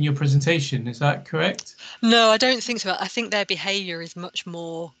your presentation. Is that correct? No, I don't think so. I think their behaviour is much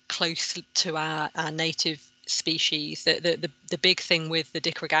more close to our native species. The big thing with the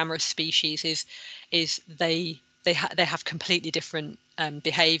Dicragammarus species is they they have completely different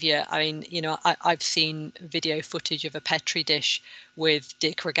behavior. I mean, you know, I've seen video footage of a petri dish with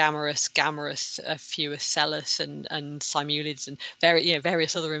Dicragamurus, Gamurus, Fuus sellus, and Simulids, and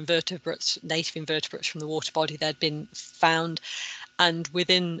various other invertebrates, native invertebrates from the water body that had been found. And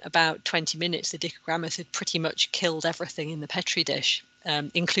within about 20 minutes, the Dicragamurus had pretty much killed everything in the petri dish,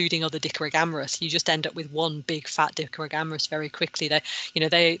 including other Dicragamurus. You just end up with one big fat Dicragamurus very quickly.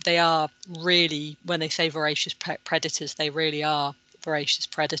 They are really, when they say voracious predators, they really are voracious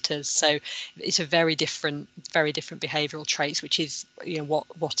predators. So it's a very different behavioural traits, which is, you know,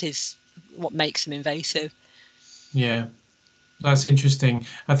 what makes them invasive. Yeah, that's interesting.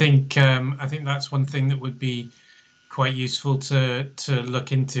 I think that's one thing that would be quite useful to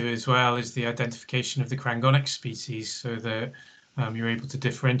look into as well, is the identification of the Crangonyx species, so that you're able to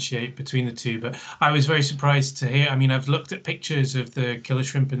differentiate between the two. But I was very surprised to hear. I mean, I've looked at pictures of the killer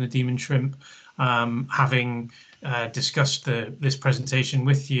shrimp and the demon shrimp, having discussed this presentation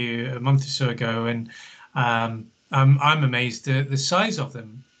with you a month or so ago, and I'm amazed at the size of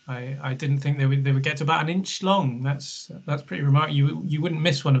them. I didn't think they would get to about an inch long. That's pretty remarkable. You wouldn't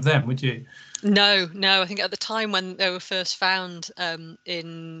miss one of them, would you? No. I think at the time when they were first found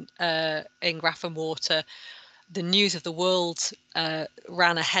in Grafham Water, the News of the World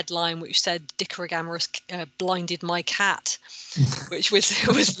ran a headline which said "Dicragamurus blinded my cat," which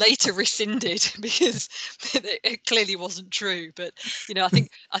was later rescinded because it clearly wasn't true. But you know, I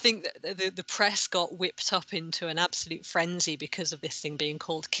think that the press got whipped up into an absolute frenzy because of this thing being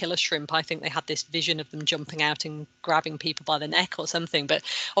called killer shrimp. I think they had this vision of them jumping out and grabbing people by the neck or something. But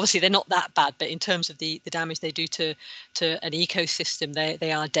obviously they're not that bad. But in terms of the damage they do to an ecosystem,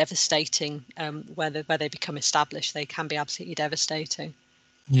 they are devastating. Where they become established, they can be absolutely devastating.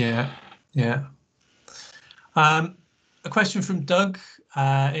 Yeah. A question from Doug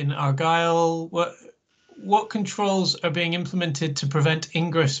in Argyll. What controls are being implemented to prevent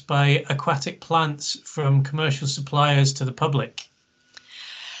ingress by aquatic plants from commercial suppliers to the public?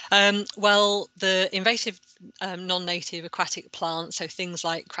 Well, the invasive non-native aquatic plants, so things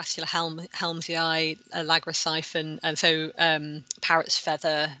like Crassula helmsii, lagrosiphon, and so parrot's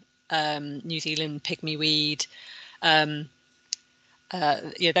feather, New Zealand pygmy weed,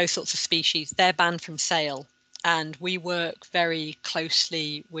 those sorts of species, they're banned from sale. And we work very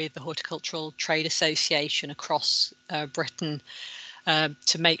closely with the Horticultural Trade Association across Britain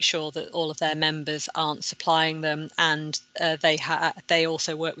to make sure that all of their members aren't supplying them, and they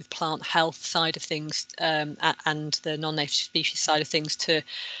also work with plant health side of things and the non-native species side of things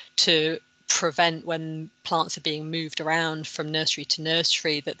to prevent, when plants are being moved around from nursery to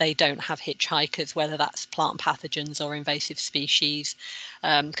nursery, that they don't have hitchhikers, whether that's plant pathogens or invasive species.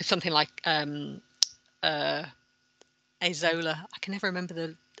 Because something like Azola, I can never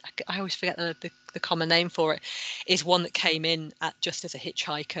remember I always forget the common name for it, is one that came in just as a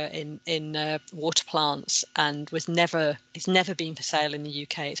hitchhiker in water plants, and it's never been for sale in the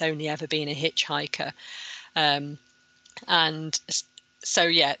UK. It's only ever been a hitchhiker. And so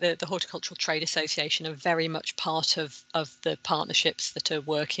yeah, the Horticultural Trade Association are very much part of the partnerships that are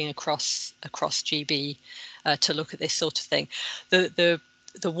working across GB to look at this sort of thing. The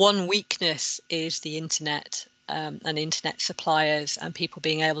one weakness is the internet. And internet suppliers and people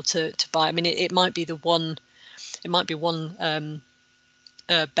being able to buy. I mean, it might be one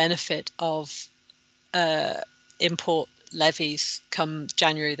benefit of import levies come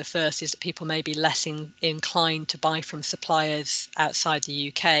January the 1st, is that people may be less inclined to buy from suppliers outside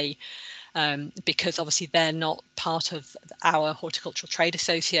the UK, because obviously they're not part of our Horticultural Trade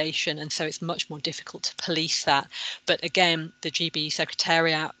Association, and so it's much more difficult to police that. But again, the GB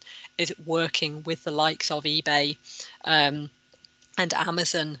Secretariat is working with the likes of eBay and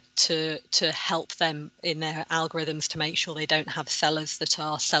Amazon to help them in their algorithms to make sure they don't have sellers that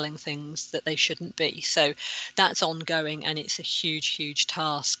are selling things that they shouldn't be. So that's ongoing, and it's a huge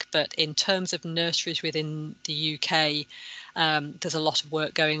task. But in terms of nurseries within the UK, there's a lot of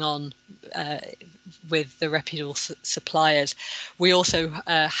work going on with the reputable suppliers. We also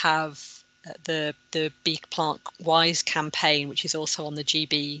have the Beak Plant Wise campaign, which is also on the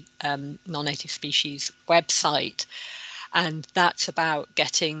GB non-native species website, and that's about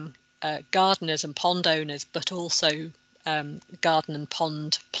getting gardeners and pond owners, but also garden and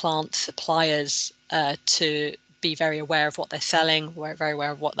pond plant suppliers to be very aware of what they're selling, very aware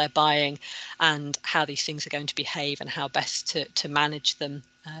of what they're buying, and how these things are going to behave, and how best to manage them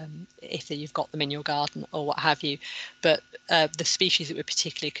if you've got them in your garden or what have you. But the species that we're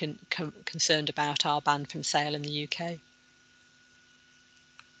particularly concerned about are banned from sale in the UK.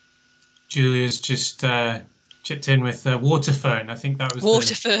 Julia's just chipped in with water fern. I think that was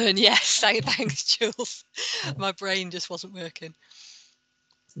water fern. Yes, thanks, Jules. Yeah. My brain just wasn't working.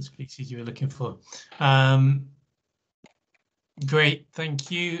 The species you were looking for. Great, thank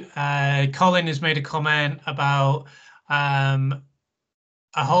you. Colin has made a comment about a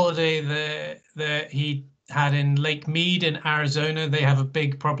holiday that he had in Lake Mead in Arizona. They have a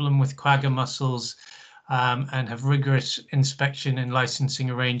big problem with quagga mussels and have rigorous inspection and licensing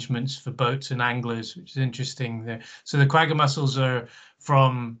arrangements for boats and anglers, which is interesting. So the quagga mussels are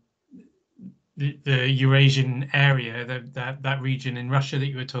from the Eurasian area, that region in Russia that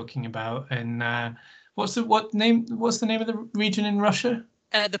you were talking about. And what's the name of the region in Russia?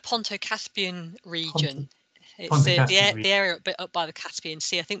 The Ponto-Caspian region. It's Ponto-Caspian the area up by the Caspian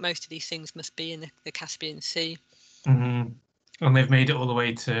Sea. I think most of these things must be in the Caspian Sea. Mm-hmm. And they've made it all the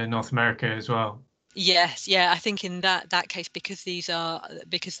way to North America as well. Yes, yeah, I think in that case, because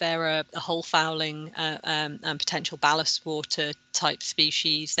they're a hull fouling and potential ballast water type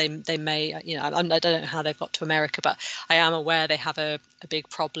species, they may, I don't know how they've got to America, but I am aware they have a big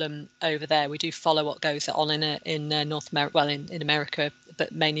problem over there. We do follow what goes on in North America, well, in America,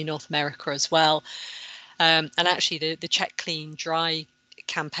 but mainly North America as well. And actually, the Check Clean Dry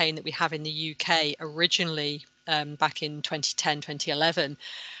campaign that we have in the UK originally back in 2010, 2011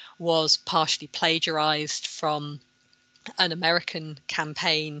 was partially plagiarized from an American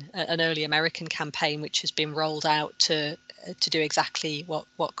campaign, an early American campaign, which has been rolled out to do exactly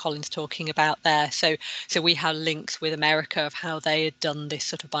what Colin's talking about there. So we have links with America of how they had done this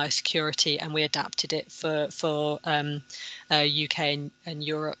sort of biosecurity, and we adapted it for UK and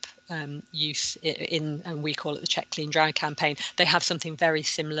Europe use and we call it the Check Clean Dry campaign. They have something very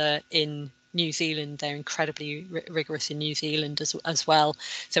similar in New Zealand. They're incredibly rigorous in New Zealand as well.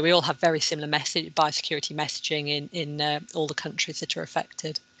 So we all have very similar biosecurity messaging in all the countries that are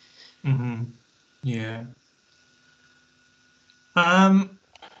affected. Mm-hmm. Yeah. I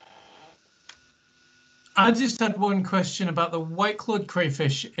just had one question about the white-clawed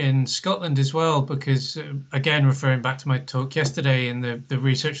crayfish in Scotland as well, because again, referring back to my talk yesterday and the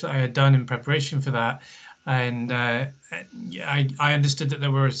research that I had done in preparation for that, and I understood that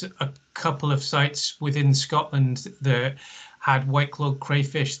there was a couple of sites within Scotland that had white-clawed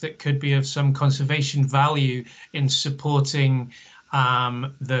crayfish that could be of some conservation value in supporting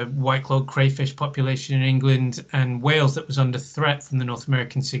the white-clawed crayfish population in England and Wales that was under threat from the North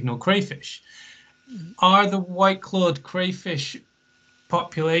American signal crayfish. Are the white-clawed crayfish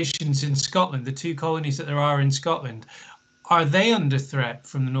populations in Scotland, the two colonies that there are in Scotland, are they under threat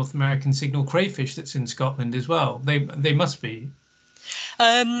from the North American signal crayfish that's in Scotland as well? They must be.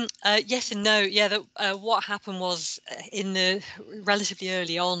 Yes and no. Yeah, what happened was in the relatively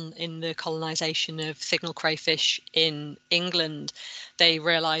early on in the colonization of signal crayfish in England, they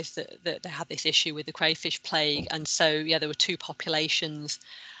realized that they had this issue with the crayfish plague, and so yeah, there were two populations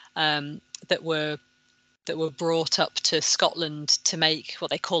that were brought up to Scotland to make what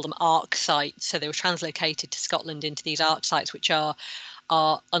they call them arc sites. So they were translocated to Scotland into these arc sites, which are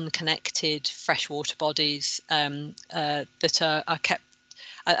unconnected freshwater bodies that are kept.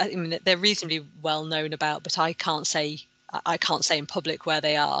 I mean, they're reasonably well known about, but I can't say in public where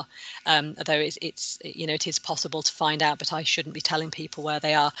they are. Although it's it is possible to find out, but I shouldn't be telling people where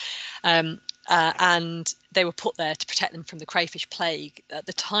they are. And they were put there to protect them from the crayfish plague. At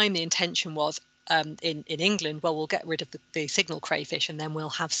the time, the intention was in England, well, we'll get rid of the signal crayfish, and then we'll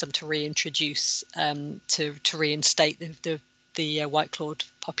have some to reintroduce to reinstate the white-clawed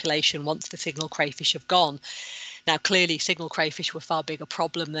population once the signal crayfish have gone. Now, clearly, signal crayfish were a far bigger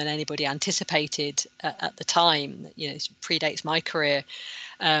problem than anybody anticipated at the time. It predates my career,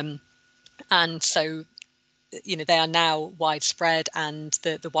 and so they are now widespread, and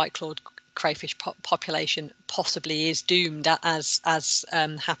the white-clawed crayfish population possibly is doomed, as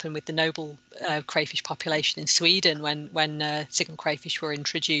happened with the noble crayfish population in Sweden when signal crayfish were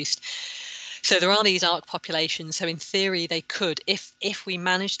introduced. So there are these arc populations. So in theory, they could, if we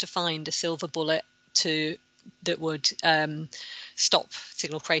managed to find a silver bullet that would stop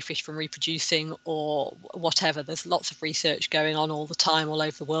signal crayfish from reproducing or whatever. There's lots of research going on all the time all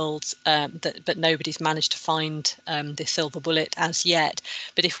over the world, but nobody's managed to find this silver bullet as yet.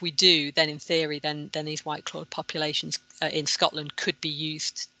 But if we do, then in theory, then these white-clawed populations in Scotland could be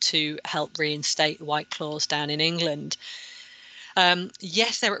used to help reinstate the white claws down in England.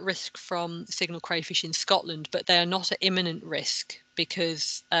 Yes, they're at risk from signal crayfish in Scotland, but they are not at imminent risk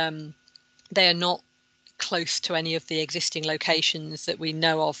because they are not close to any of the existing locations that we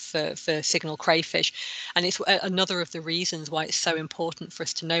know of for signal crayfish. And it's another of the reasons why it's so important for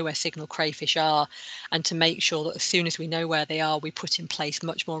us to know where signal crayfish are, and to make sure that as soon as we know where they are, we put in place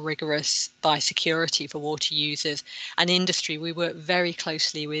much more rigorous biosecurity for water users and industry. We work very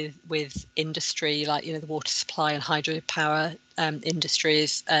closely with industry, like, you know, the water supply and hydropower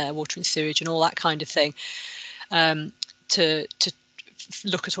industries, water and sewage and all that kind of thing, to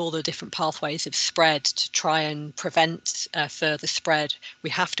look at all the different pathways of spread to try and prevent further spread. We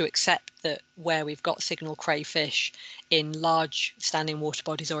have to accept that where we've got signal crayfish in large standing water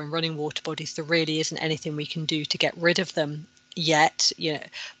bodies or in running water bodies, there really isn't anything we can do to get rid of them yet, you know,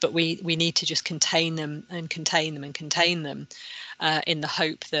 but we need to just contain them and contain them and contain them, in the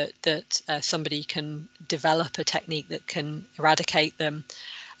hope that somebody can develop a technique that can eradicate them.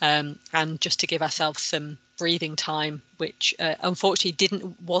 And just to give ourselves some breathing time, which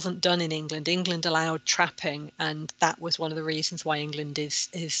unfortunately wasn't done in England. England allowed trapping, and that was one of the reasons why England is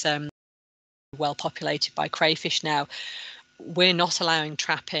well populated by crayfish now. We're not allowing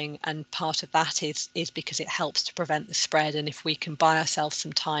trapping, and part of that is because it helps to prevent the spread. And if we can buy ourselves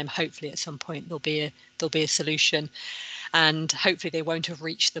some time, hopefully at some point there'll be a solution, and hopefully they won't have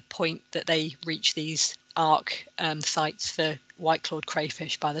reached the point that they reach these arc sites for white-clawed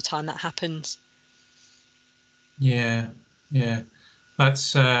crayfish by the time that happens. Yeah,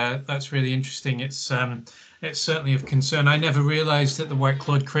 that's really interesting. It's certainly of concern. I never realised that the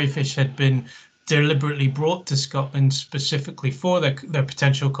white-clawed crayfish had been deliberately brought to Scotland specifically for their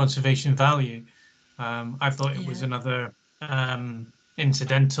potential conservation value. I thought it was another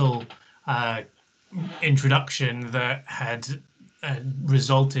incidental introduction that had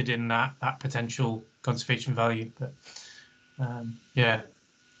resulted in that potential conservation value. But yeah,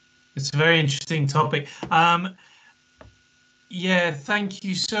 it's a very interesting topic. Yeah, thank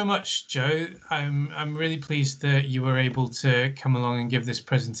you so much, Joe. I'm really pleased that you were able to come along and give this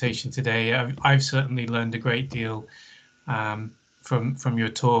presentation today. I've certainly learned a great deal from your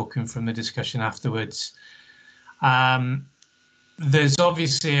talk and from the discussion afterwards. There's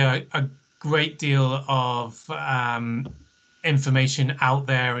obviously a great deal of information out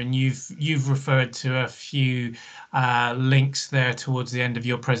there, and you've referred to a few links there towards the end of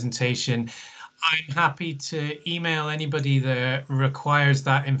your presentation. I'm happy to email anybody that requires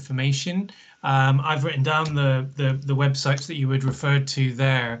that information. I've written down the websites that you would refer to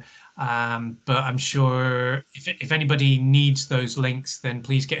there, but I'm sure if anybody needs those links, then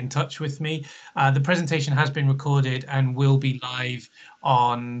please get in touch with me. The presentation has been recorded and will be live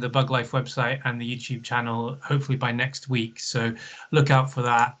on the Bug Life website and the YouTube channel, hopefully by next week. So look out for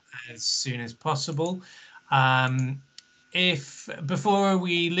that as soon as possible. If before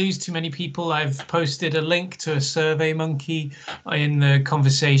we lose too many people, I've posted a link to a SurveyMonkey in the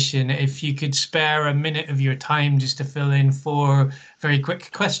conversation. If you could spare a minute of your time just to fill in 4 very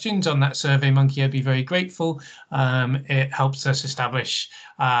quick questions on that SurveyMonkey, I'd be very grateful. It helps us establish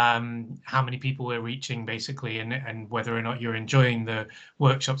how many people we're reaching, basically, and whether or not you're enjoying the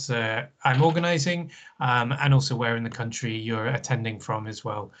workshops that I'm organising, and also where in the country you're attending from as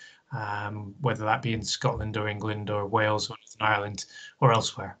well. Whether that be in Scotland or England or Wales or Northern Ireland or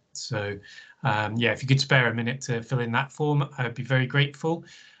elsewhere. So yeah, if you could spare a minute to fill in that form, I'd be very grateful.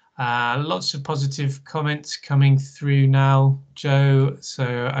 Lots of positive comments coming through now, Joe.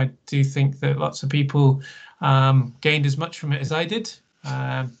 So I do think that lots of people gained as much from it as I did.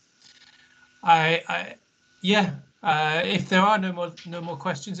 Yeah, if there are no more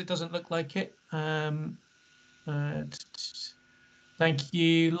questions, it doesn't look like it. Thank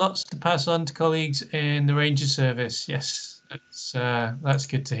you. Lots to pass on to colleagues in the Ranger Service. Yes, that's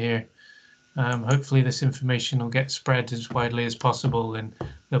good to hear. Hopefully this information will get spread as widely as possible, and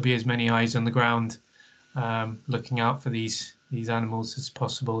there'll be as many eyes on the ground looking out for these animals as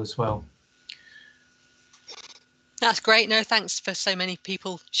possible as well. That's great. No, thanks for so many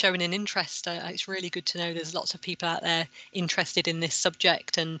people showing an interest. It's really good to know there's lots of people out there interested in this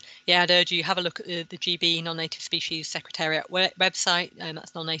subject. And yeah, I'd urge you have a look at the GB Non-Native Species Secretariat website, and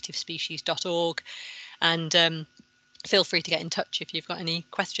that's nonnativespecies.org. And feel free to get in touch if you've got any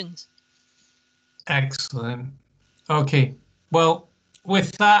questions. Excellent. Okay. Well,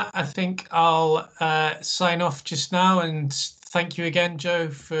 with that, I think I'll sign off just now, and thank you again, Joe,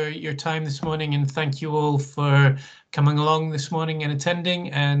 for your time this morning, and thank you all for coming along this morning and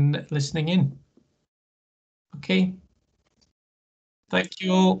attending and listening in. Okay. Thank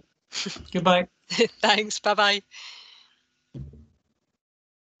you all. Goodbye. Thanks. Bye-bye.